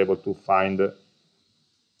should be able to find the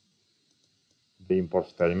import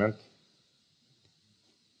statement.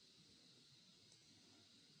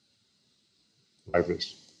 Like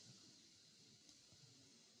this.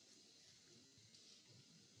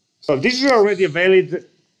 So this is already a valid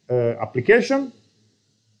application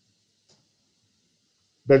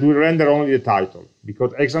that will render only the title,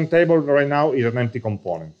 because exam table right now is an empty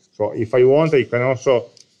component. So if I want, I can also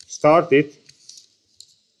start it,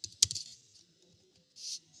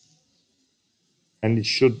 and it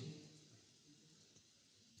should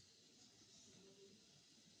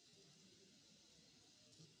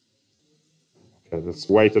Okay, let's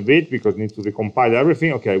wait a bit because we need to recompile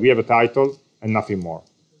everything. Okay, we have a title and nothing more.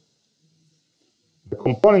 The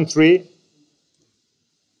component tree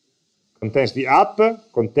contains the app,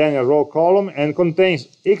 contains a row column, and contains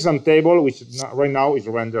exam table, which right now is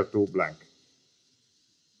rendered to blank.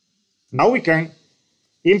 Now we can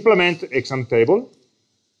implement exam table.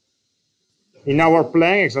 In our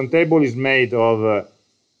plan, exam table is made of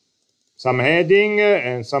some heading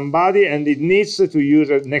and some body, and it needs to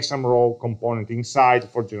use an exam row component inside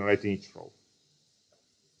for generating each row.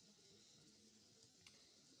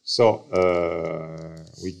 So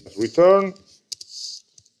we just return.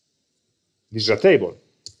 This is a table.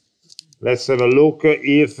 Let's have a look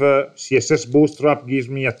if CSS Bootstrap gives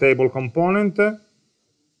me a table component.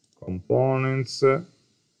 Components,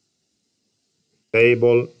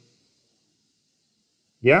 table.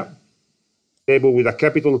 Yeah, table with a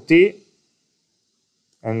capital T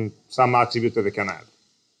and some attribute that I can add.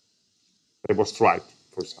 Table stripe,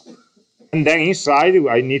 for example. And then inside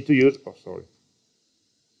I need to use, oh sorry.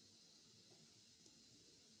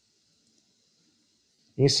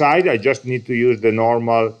 Inside I just need to use the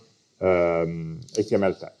normal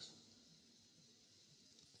HTML tags.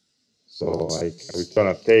 So I can return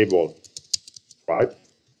a table stripe,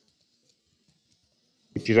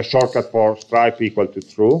 which is a shortcut for stripe equal to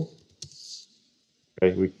true.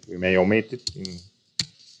 Okay, we may omit it in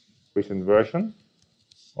recent version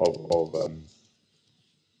of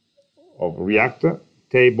React.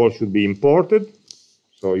 Table should be imported,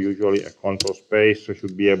 so usually a control space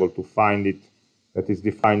should be able to find it that is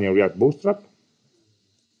defined in React Bootstrap.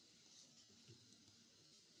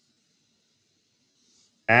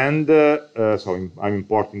 And so I'm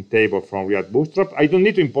importing table from React Bootstrap. I don't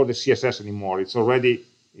need to import the CSS anymore. It's already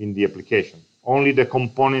in the application. Only the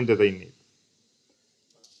component that I need.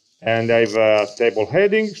 And I have a table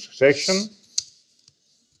headings section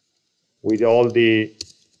with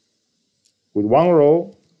one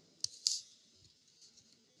row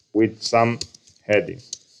with some heading,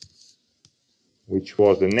 which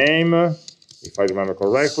was the name, if I remember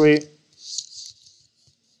correctly,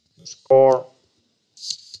 the score,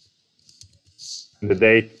 and the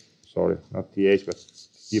date, sorry, not th, but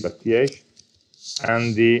t, but th,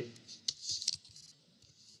 and the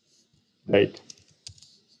date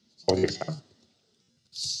of the exam,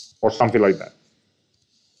 or something like that.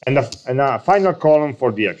 And a final column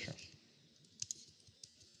for the actions.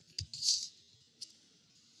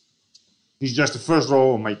 This is just the first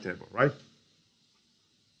row of my table, right?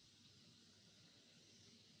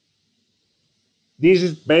 This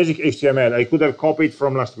is basic HTML. I could have copied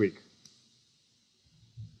from last week.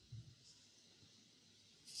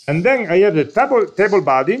 And then I have the table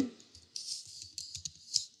body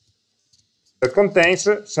that contains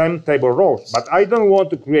some table rows. But I don't want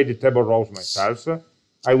to create the table rows myself.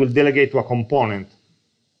 I will delegate to a component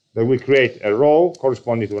that will create a row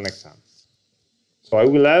corresponding to an exam. So I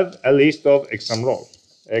will have a list of exam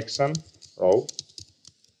rows. Exam row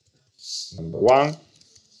number 1,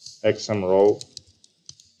 exam row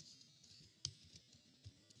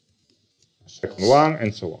second one,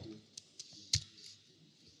 and so on.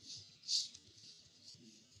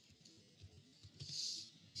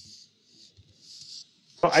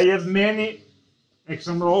 So I have many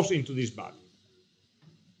exam rows into this body.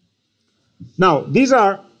 Now, these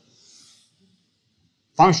are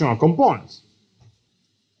functional components.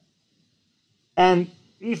 And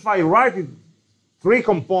if I write 3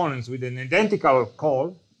 components with an identical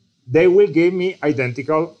call, they will give me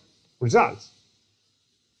identical results.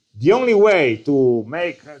 The only way to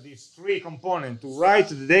make these 3 components to write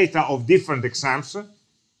the data of different exams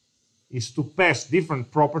is to pass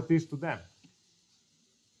different properties to them.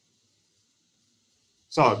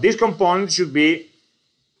 So this component should be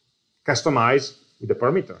customized with a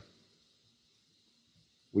parameter,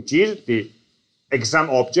 which is the exam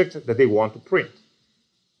object that they want to print.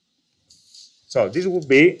 So this would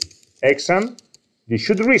be exam. They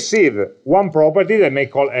should receive one property that may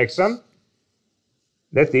call exam,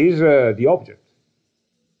 that is the object.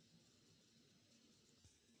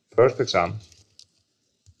 First exam.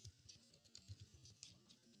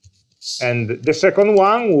 And the second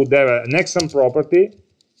one would have an exam property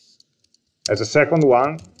as a second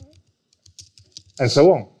one, and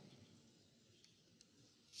so on.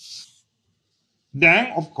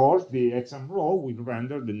 Then, of course, the exam row will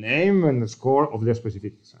render the name and the score of the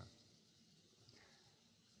specific exam.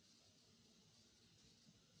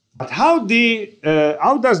 But how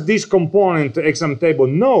does this component exam table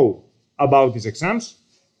know about these exams?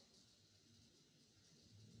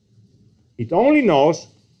 It only knows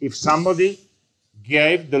if somebody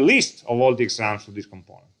gave the list of all the exams to this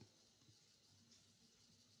component.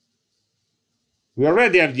 We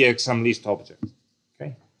already have the exam list object.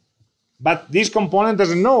 Okay? But this component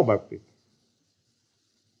doesn't know about it.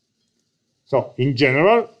 So in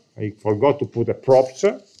general, I forgot to put a props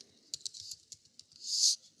to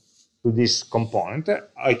this component.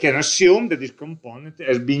 I can assume that this component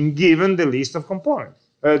has been given the list of components,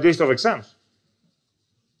 the list of exams.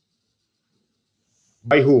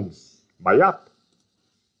 By whom? By app.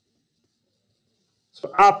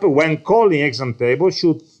 So app, when calling exam table,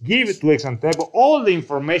 should give to exam table all the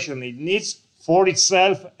information it needs for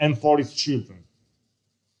itself and for its children.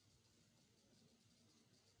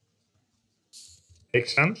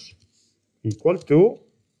 Exams equal to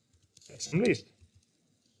exam list.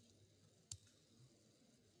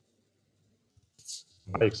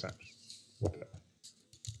 My exams, whatever.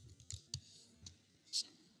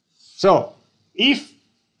 So if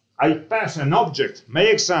I pass an object, my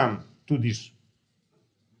exam, to this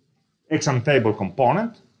exam table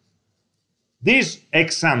component, these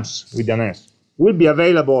exams with an S will be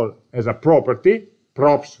available as a property,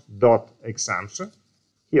 props.exams,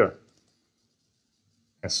 here.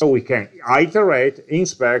 And so we can iterate,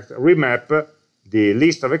 inspect, remap the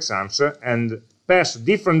list of exams and pass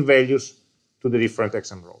different values to the different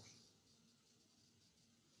exam rows.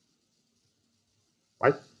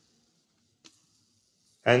 Right?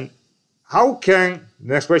 And how can,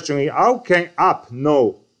 the next question is, how can app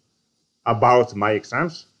know about my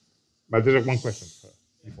exams? But there's one question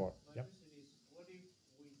before. Yeah?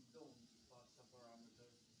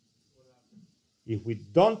 If we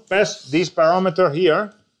don't pass this parameter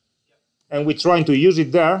here, and we're trying to use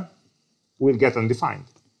it there, we'll get undefined.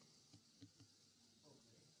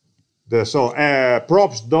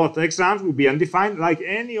 Props.exams will be undefined, like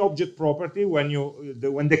any object property when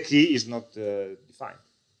the key is not defined.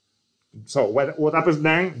 So what happens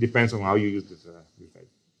then depends on how you use this value.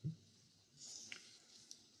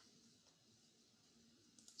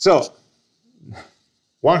 So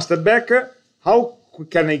one step back, how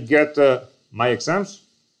can I get my exams?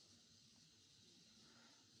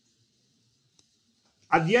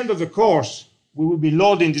 At the end of the course, we will be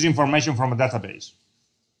loading this information from a database,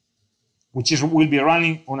 which will be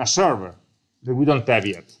running on a server that we don't have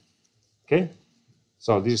yet. Okay?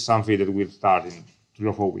 So this is something that will start in 3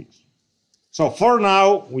 or 4 weeks. So for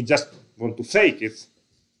now, we just want to fake it.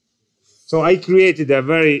 So I created a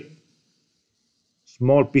very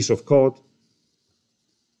small piece of code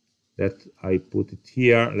that I put it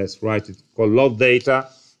here. Let's write it called load data.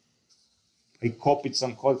 I copied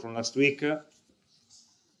some code from last week.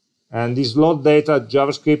 And this load data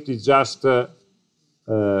JavaScript is just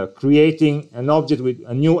creating an object with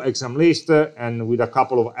a new exam list, and with a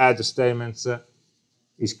couple of add statements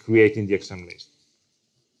is creating the exam list.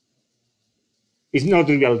 It's not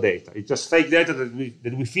real data. It's just fake data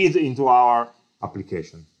that we feed into our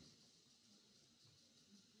application.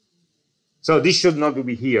 So this should not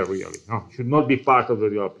be here, really. No, it should not be part of the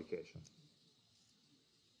real application.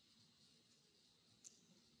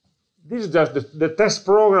 This is just the test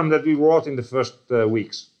program that we wrote in the first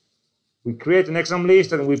weeks. We create an exam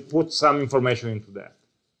list and we put some information into that.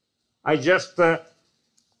 I just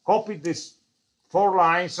copied these 4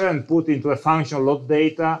 lines and put into a function load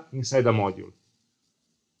data inside a module.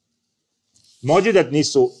 Module that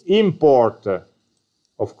needs to import,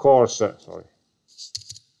 of course, an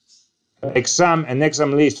exam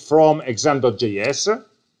list from exam.js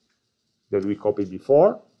that we copied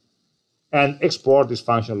before, and export this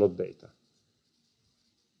function load data.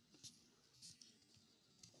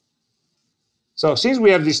 So since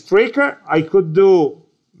we have this trick, I could do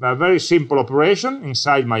a very simple operation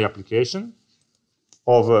inside my application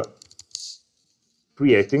of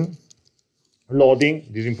loading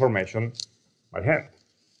this information by hand.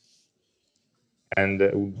 And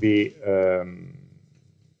it would be,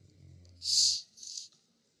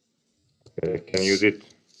 I can use it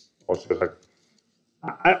also like,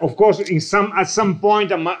 of course, at some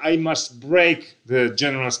point, I must break the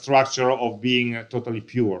general structure of being totally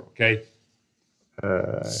pure, okay?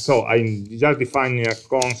 So I'm just defining a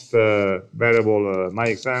const variable my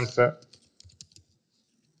exams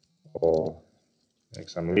or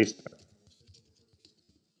exam list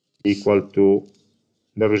equal to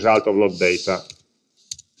the result of load data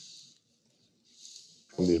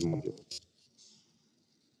from this module.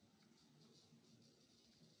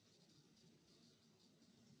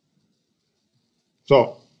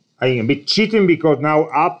 So I'm a bit cheating because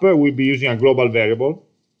now app will be using a global variable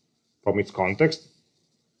from its context.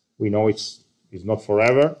 We know it's not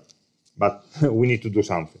forever, but we need to do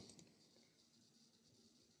something.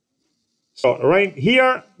 So right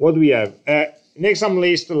here, what do we have? An exam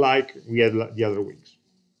list like we had the other weeks.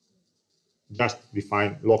 Just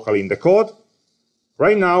defined locally in the code.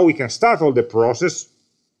 right now we can start all the process.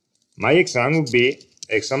 My exam would be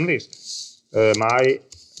exam list. Exam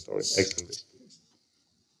list.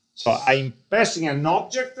 So I'm passing an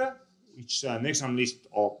object, which is an exam list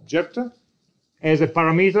object, as a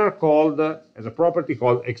parameter called, as a property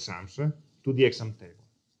called exams to the exam table.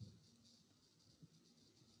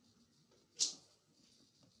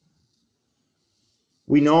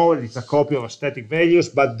 We know it's a copy of static values,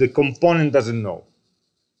 but the component doesn't know.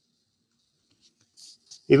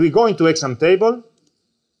 If we go into exam table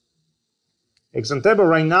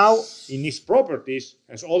right now, in its properties,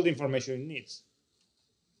 has all the information it needs.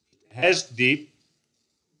 It has the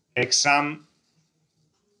exam,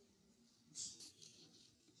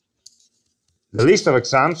 the list of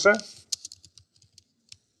exams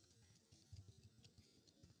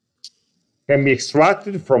can be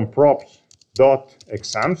extracted from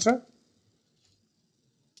props.exams.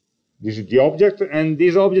 This is the object, and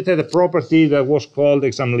this object had a property that was called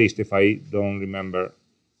exam list, if I don't remember.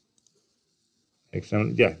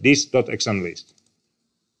 This.exam list.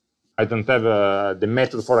 I don't have the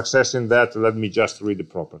method for accessing that. Let me just read the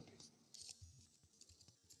property.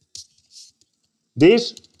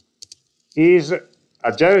 This is a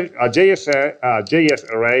JS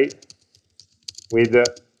array with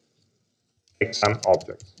exam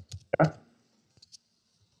objects. Yeah?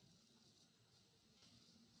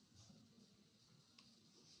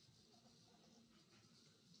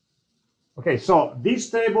 Okay, so this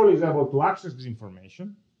table is able to access this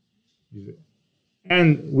information,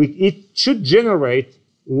 and it should generate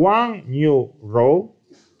one new row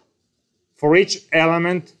for each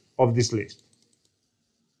element of this list.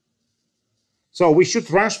 So we should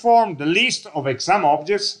transform the list of exam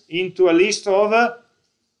objects into a list of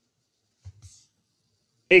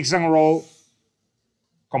exam row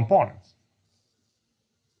components.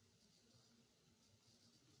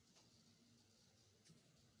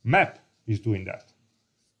 Map is doing that.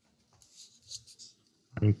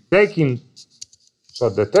 I'm taking, so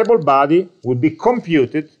the table body would be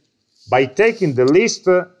computed by taking the list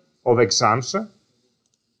of exams,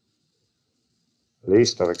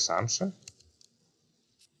 which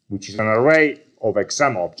is an array of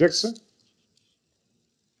exam objects,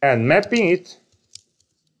 and mapping it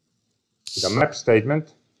with a map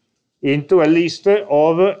statement into a list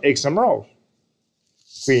of exam rows.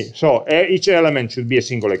 So each element should be a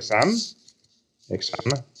single exam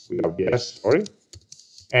without the S, sorry,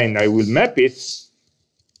 and I will map it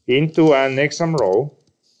into an exam row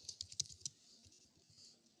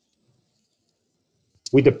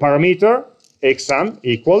with the parameter exam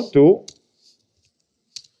equal to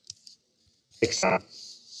exam.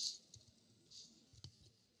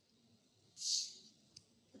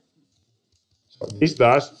 So this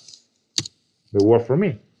does the work for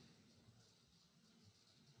me.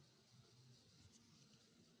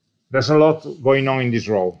 There's a lot going on in this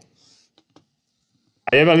row.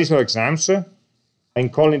 I have a list of exams. I'm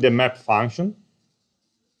calling the map function.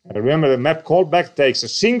 And remember, the map callback takes a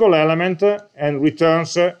single element and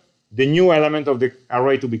returns the new element of the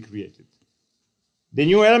array to be created. The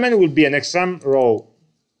new element will be an exam row.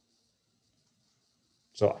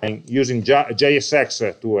 So I'm using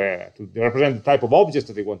JSX to represent the type of object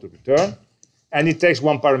that I want to return, and it takes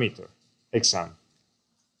one parameter, exam.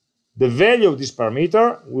 The value of this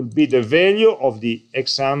parameter will be the value of the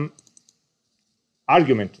exam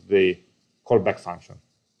argument to the callback function.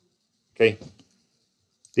 Okay?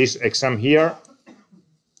 This exam here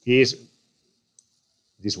is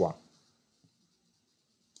this one.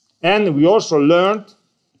 And we also learned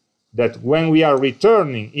that when we are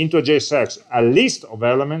returning into a JSX a list of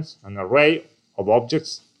elements, an array of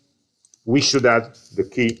objects, we should add the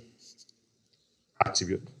key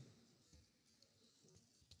attribute.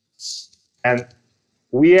 And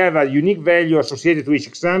we have a unique value associated to each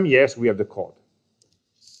exam. Yes, we have the code.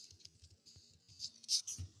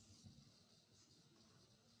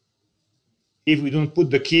 If we don't put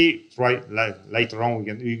the key, later on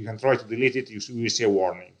we can try to delete it, you will see a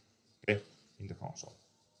warning, okay, in the console.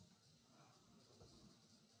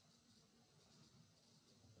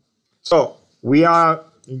 So we are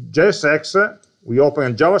in JSX, we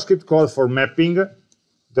open a JavaScript code for mapping.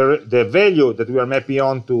 The value that we are mapping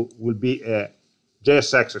onto will be a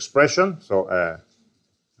JSX expression, so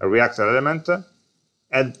a reactor element.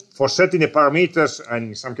 And for setting the parameters, and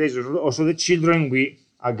in some cases also the children, we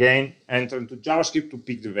again enter into JavaScript to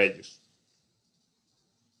pick the values.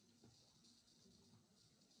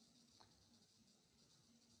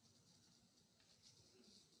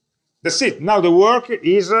 That's it. Now the work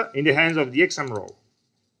is in the hands of the exam row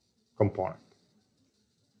component.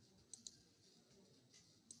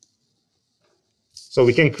 So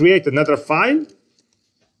we can create another file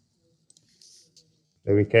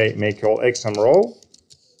Then we can make all exam row,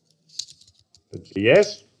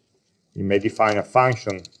 .js. We may define a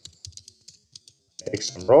function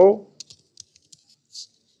exam row,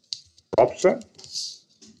 props,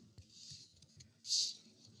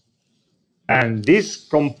 and this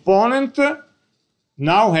component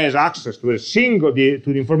now has access to to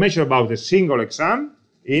the information about the single exam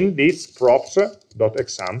in this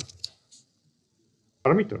props.exam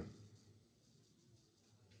parameter.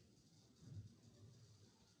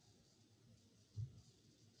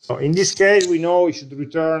 So in this case, we know we should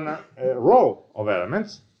return a row of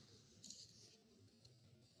elements.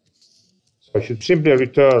 So I should simply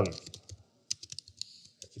return,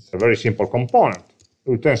 it's a very simple component,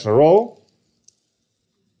 it returns a row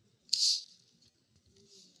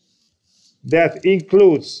that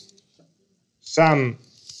includes some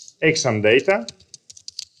exam data,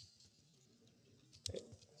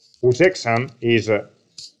 whose exam is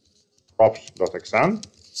props.exam,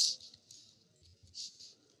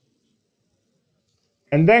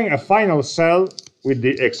 and then a final cell with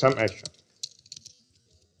the exam action.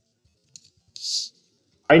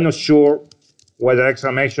 I'm not sure whether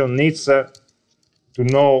exam action needs to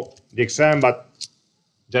know the exam, but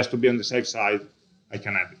just to be on the safe side, I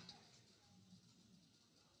can add it.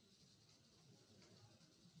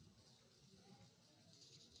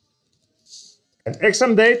 And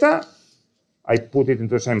exam data, I put it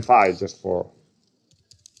into the same file just for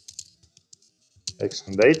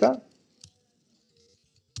exam data,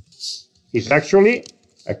 is actually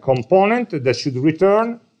a component that should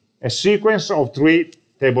return a sequence of 3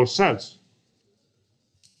 table cells.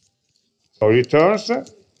 So returns a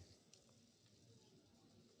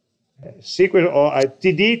sequence or a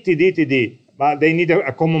TD, TD, TD, but they need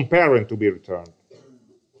a common parent to be returned.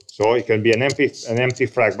 So it can be an empty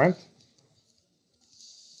fragment.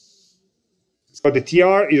 So the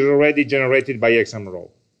TR is already generated by exam row.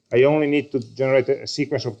 I only need to generate a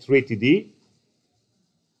sequence of 3 TD,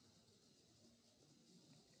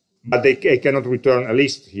 but I cannot return a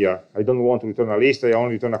list here. I don't want to return a list, I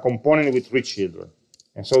only return a component with 3 children.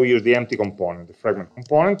 And so we use the empty component, the fragment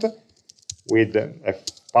component, with a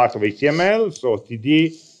part of HTML, so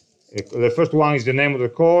TD. The first one is the name of the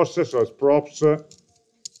course, so it's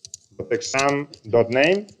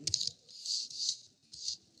props.exam.name.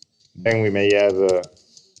 Then we may have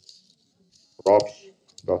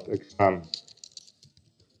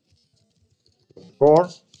props.exam.score.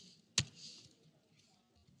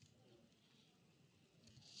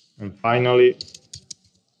 And finally,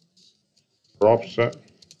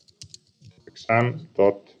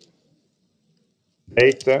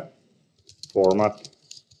 props.exam.date format.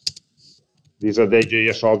 These are the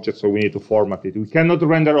JS objects, so we need to format it. We cannot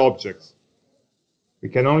render objects. We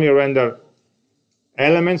can only render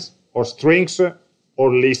elements or strings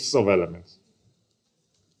or lists of elements.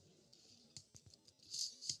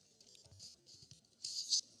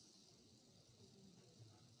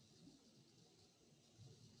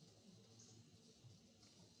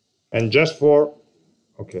 And just for,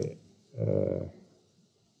 okay,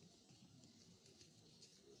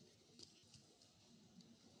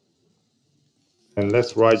 and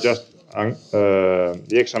let's write just the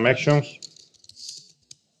exam actions.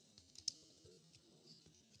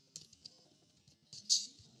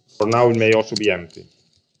 For now, it may also be empty,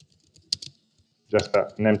 just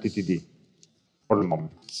an empty TD for the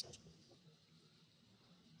moment.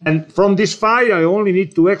 And from this file, I only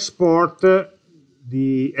need to export the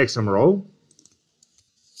exam row.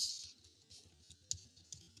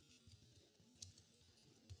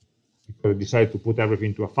 Because I decide to put everything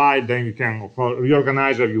into a file, then you can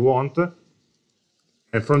reorganize if you want.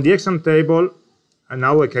 And from the exam table, and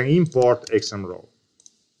now I can import exam row.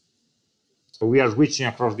 So we are switching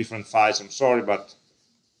across different files, I'm sorry, but.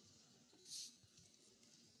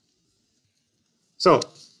 So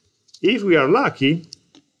if we are lucky,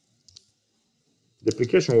 the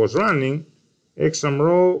application was running, exam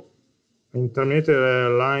row, and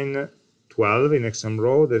terminated line 12 in exam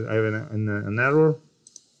row, that I have an error.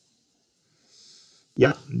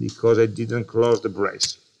 Yeah, because I didn't close the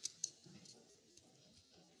brace.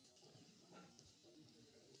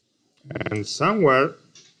 And somewhere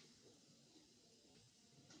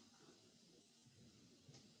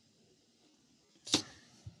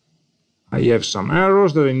I have some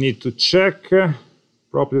errors that I need to check.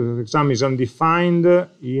 Property of exam is undefined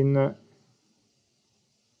in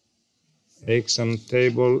exam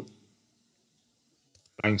table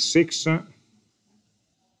line 6.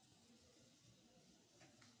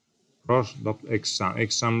 Cross.exam.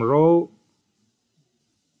 Exam row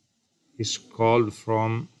is called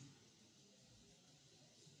from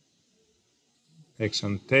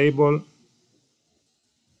exam table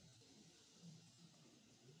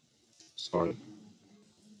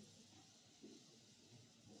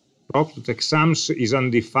Prop.exams is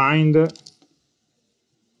undefined.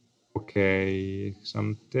 Okay,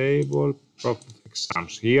 exam table,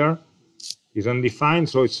 prop.exams here is undefined,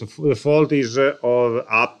 so it's the default is of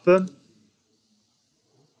app.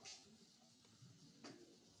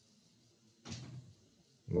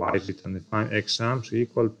 Why is it undefined? Exams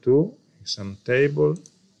equal to exam table.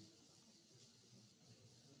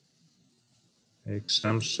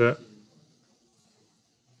 Exams.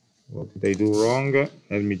 What did I do wrong?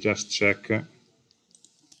 Let me just check.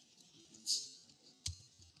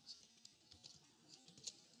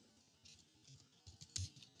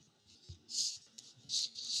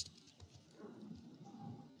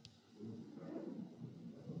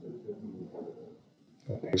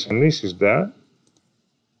 Exam list is there.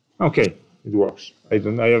 Okay, it works. I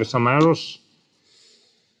have some errors.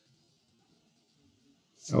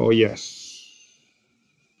 Oh yes.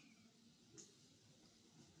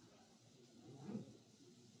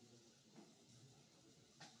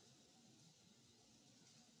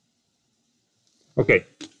 Okay,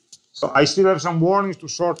 so I still have some warnings to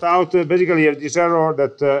sort out. Basically, I have this error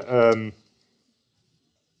that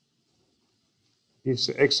if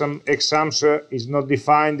exams is not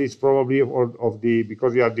defined, it's probably of the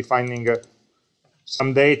because we are defining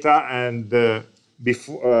some data and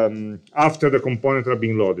before after the components are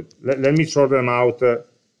being loaded. Let me sort them out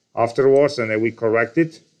afterwards, and I will correct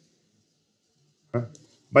it.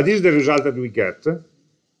 But this is the result that we get.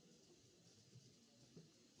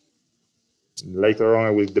 Later on,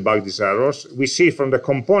 I will debug these errors. We see from the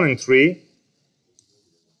component tree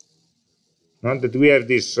that we have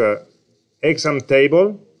this exam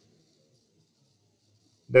table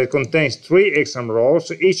that contains 3 exam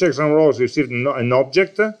rows. Each exam row receives an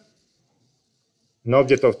object of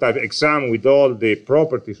type exam with all the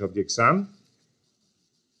properties of the exam.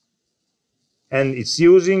 And it's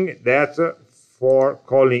using that for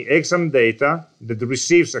calling exam data that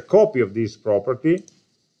receives a copy of this property,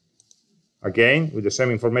 again, with the same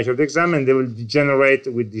information of the exam, and they will generate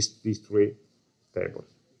with these 3 tables,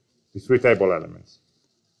 these 3 table elements.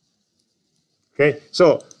 Okay,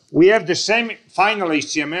 so we have the same final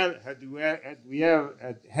HTML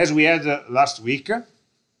as we had last week.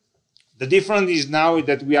 The difference is now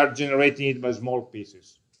that we are generating it by small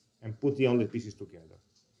pieces and putting all the pieces together.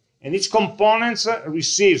 And each component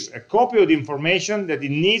receives a copy of the information that it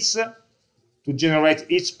needs to generate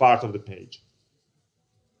each part of the page.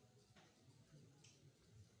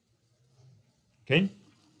 Okay?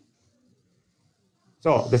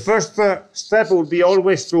 So the first step will be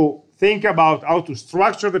always to think about how to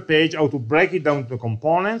structure the page, how to break it down to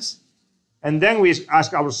components, and then we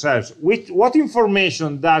ask ourselves, what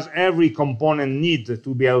information does every component need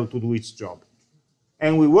to be able to do its job?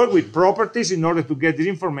 And we work with properties in order to get this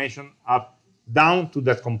information up down to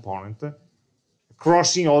that component,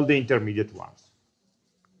 crossing all the intermediate ones.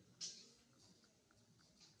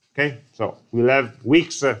 Okay, so we'll have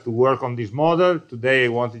weeks to work on this model. Today I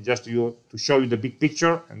wanted just to show you the big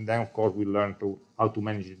picture, and then of course we'll learn how to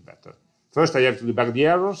manage it better. First I have to debug the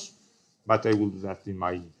errors, but I will do that in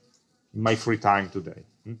my free time today.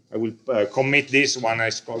 I will commit this when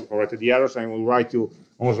I corrected the errors, and I will write you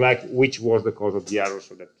almost like which was the cause of the error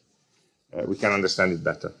so that we can understand it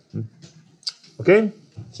better. Okay,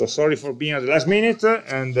 so sorry for being at the last minute,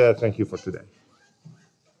 and thank you for today.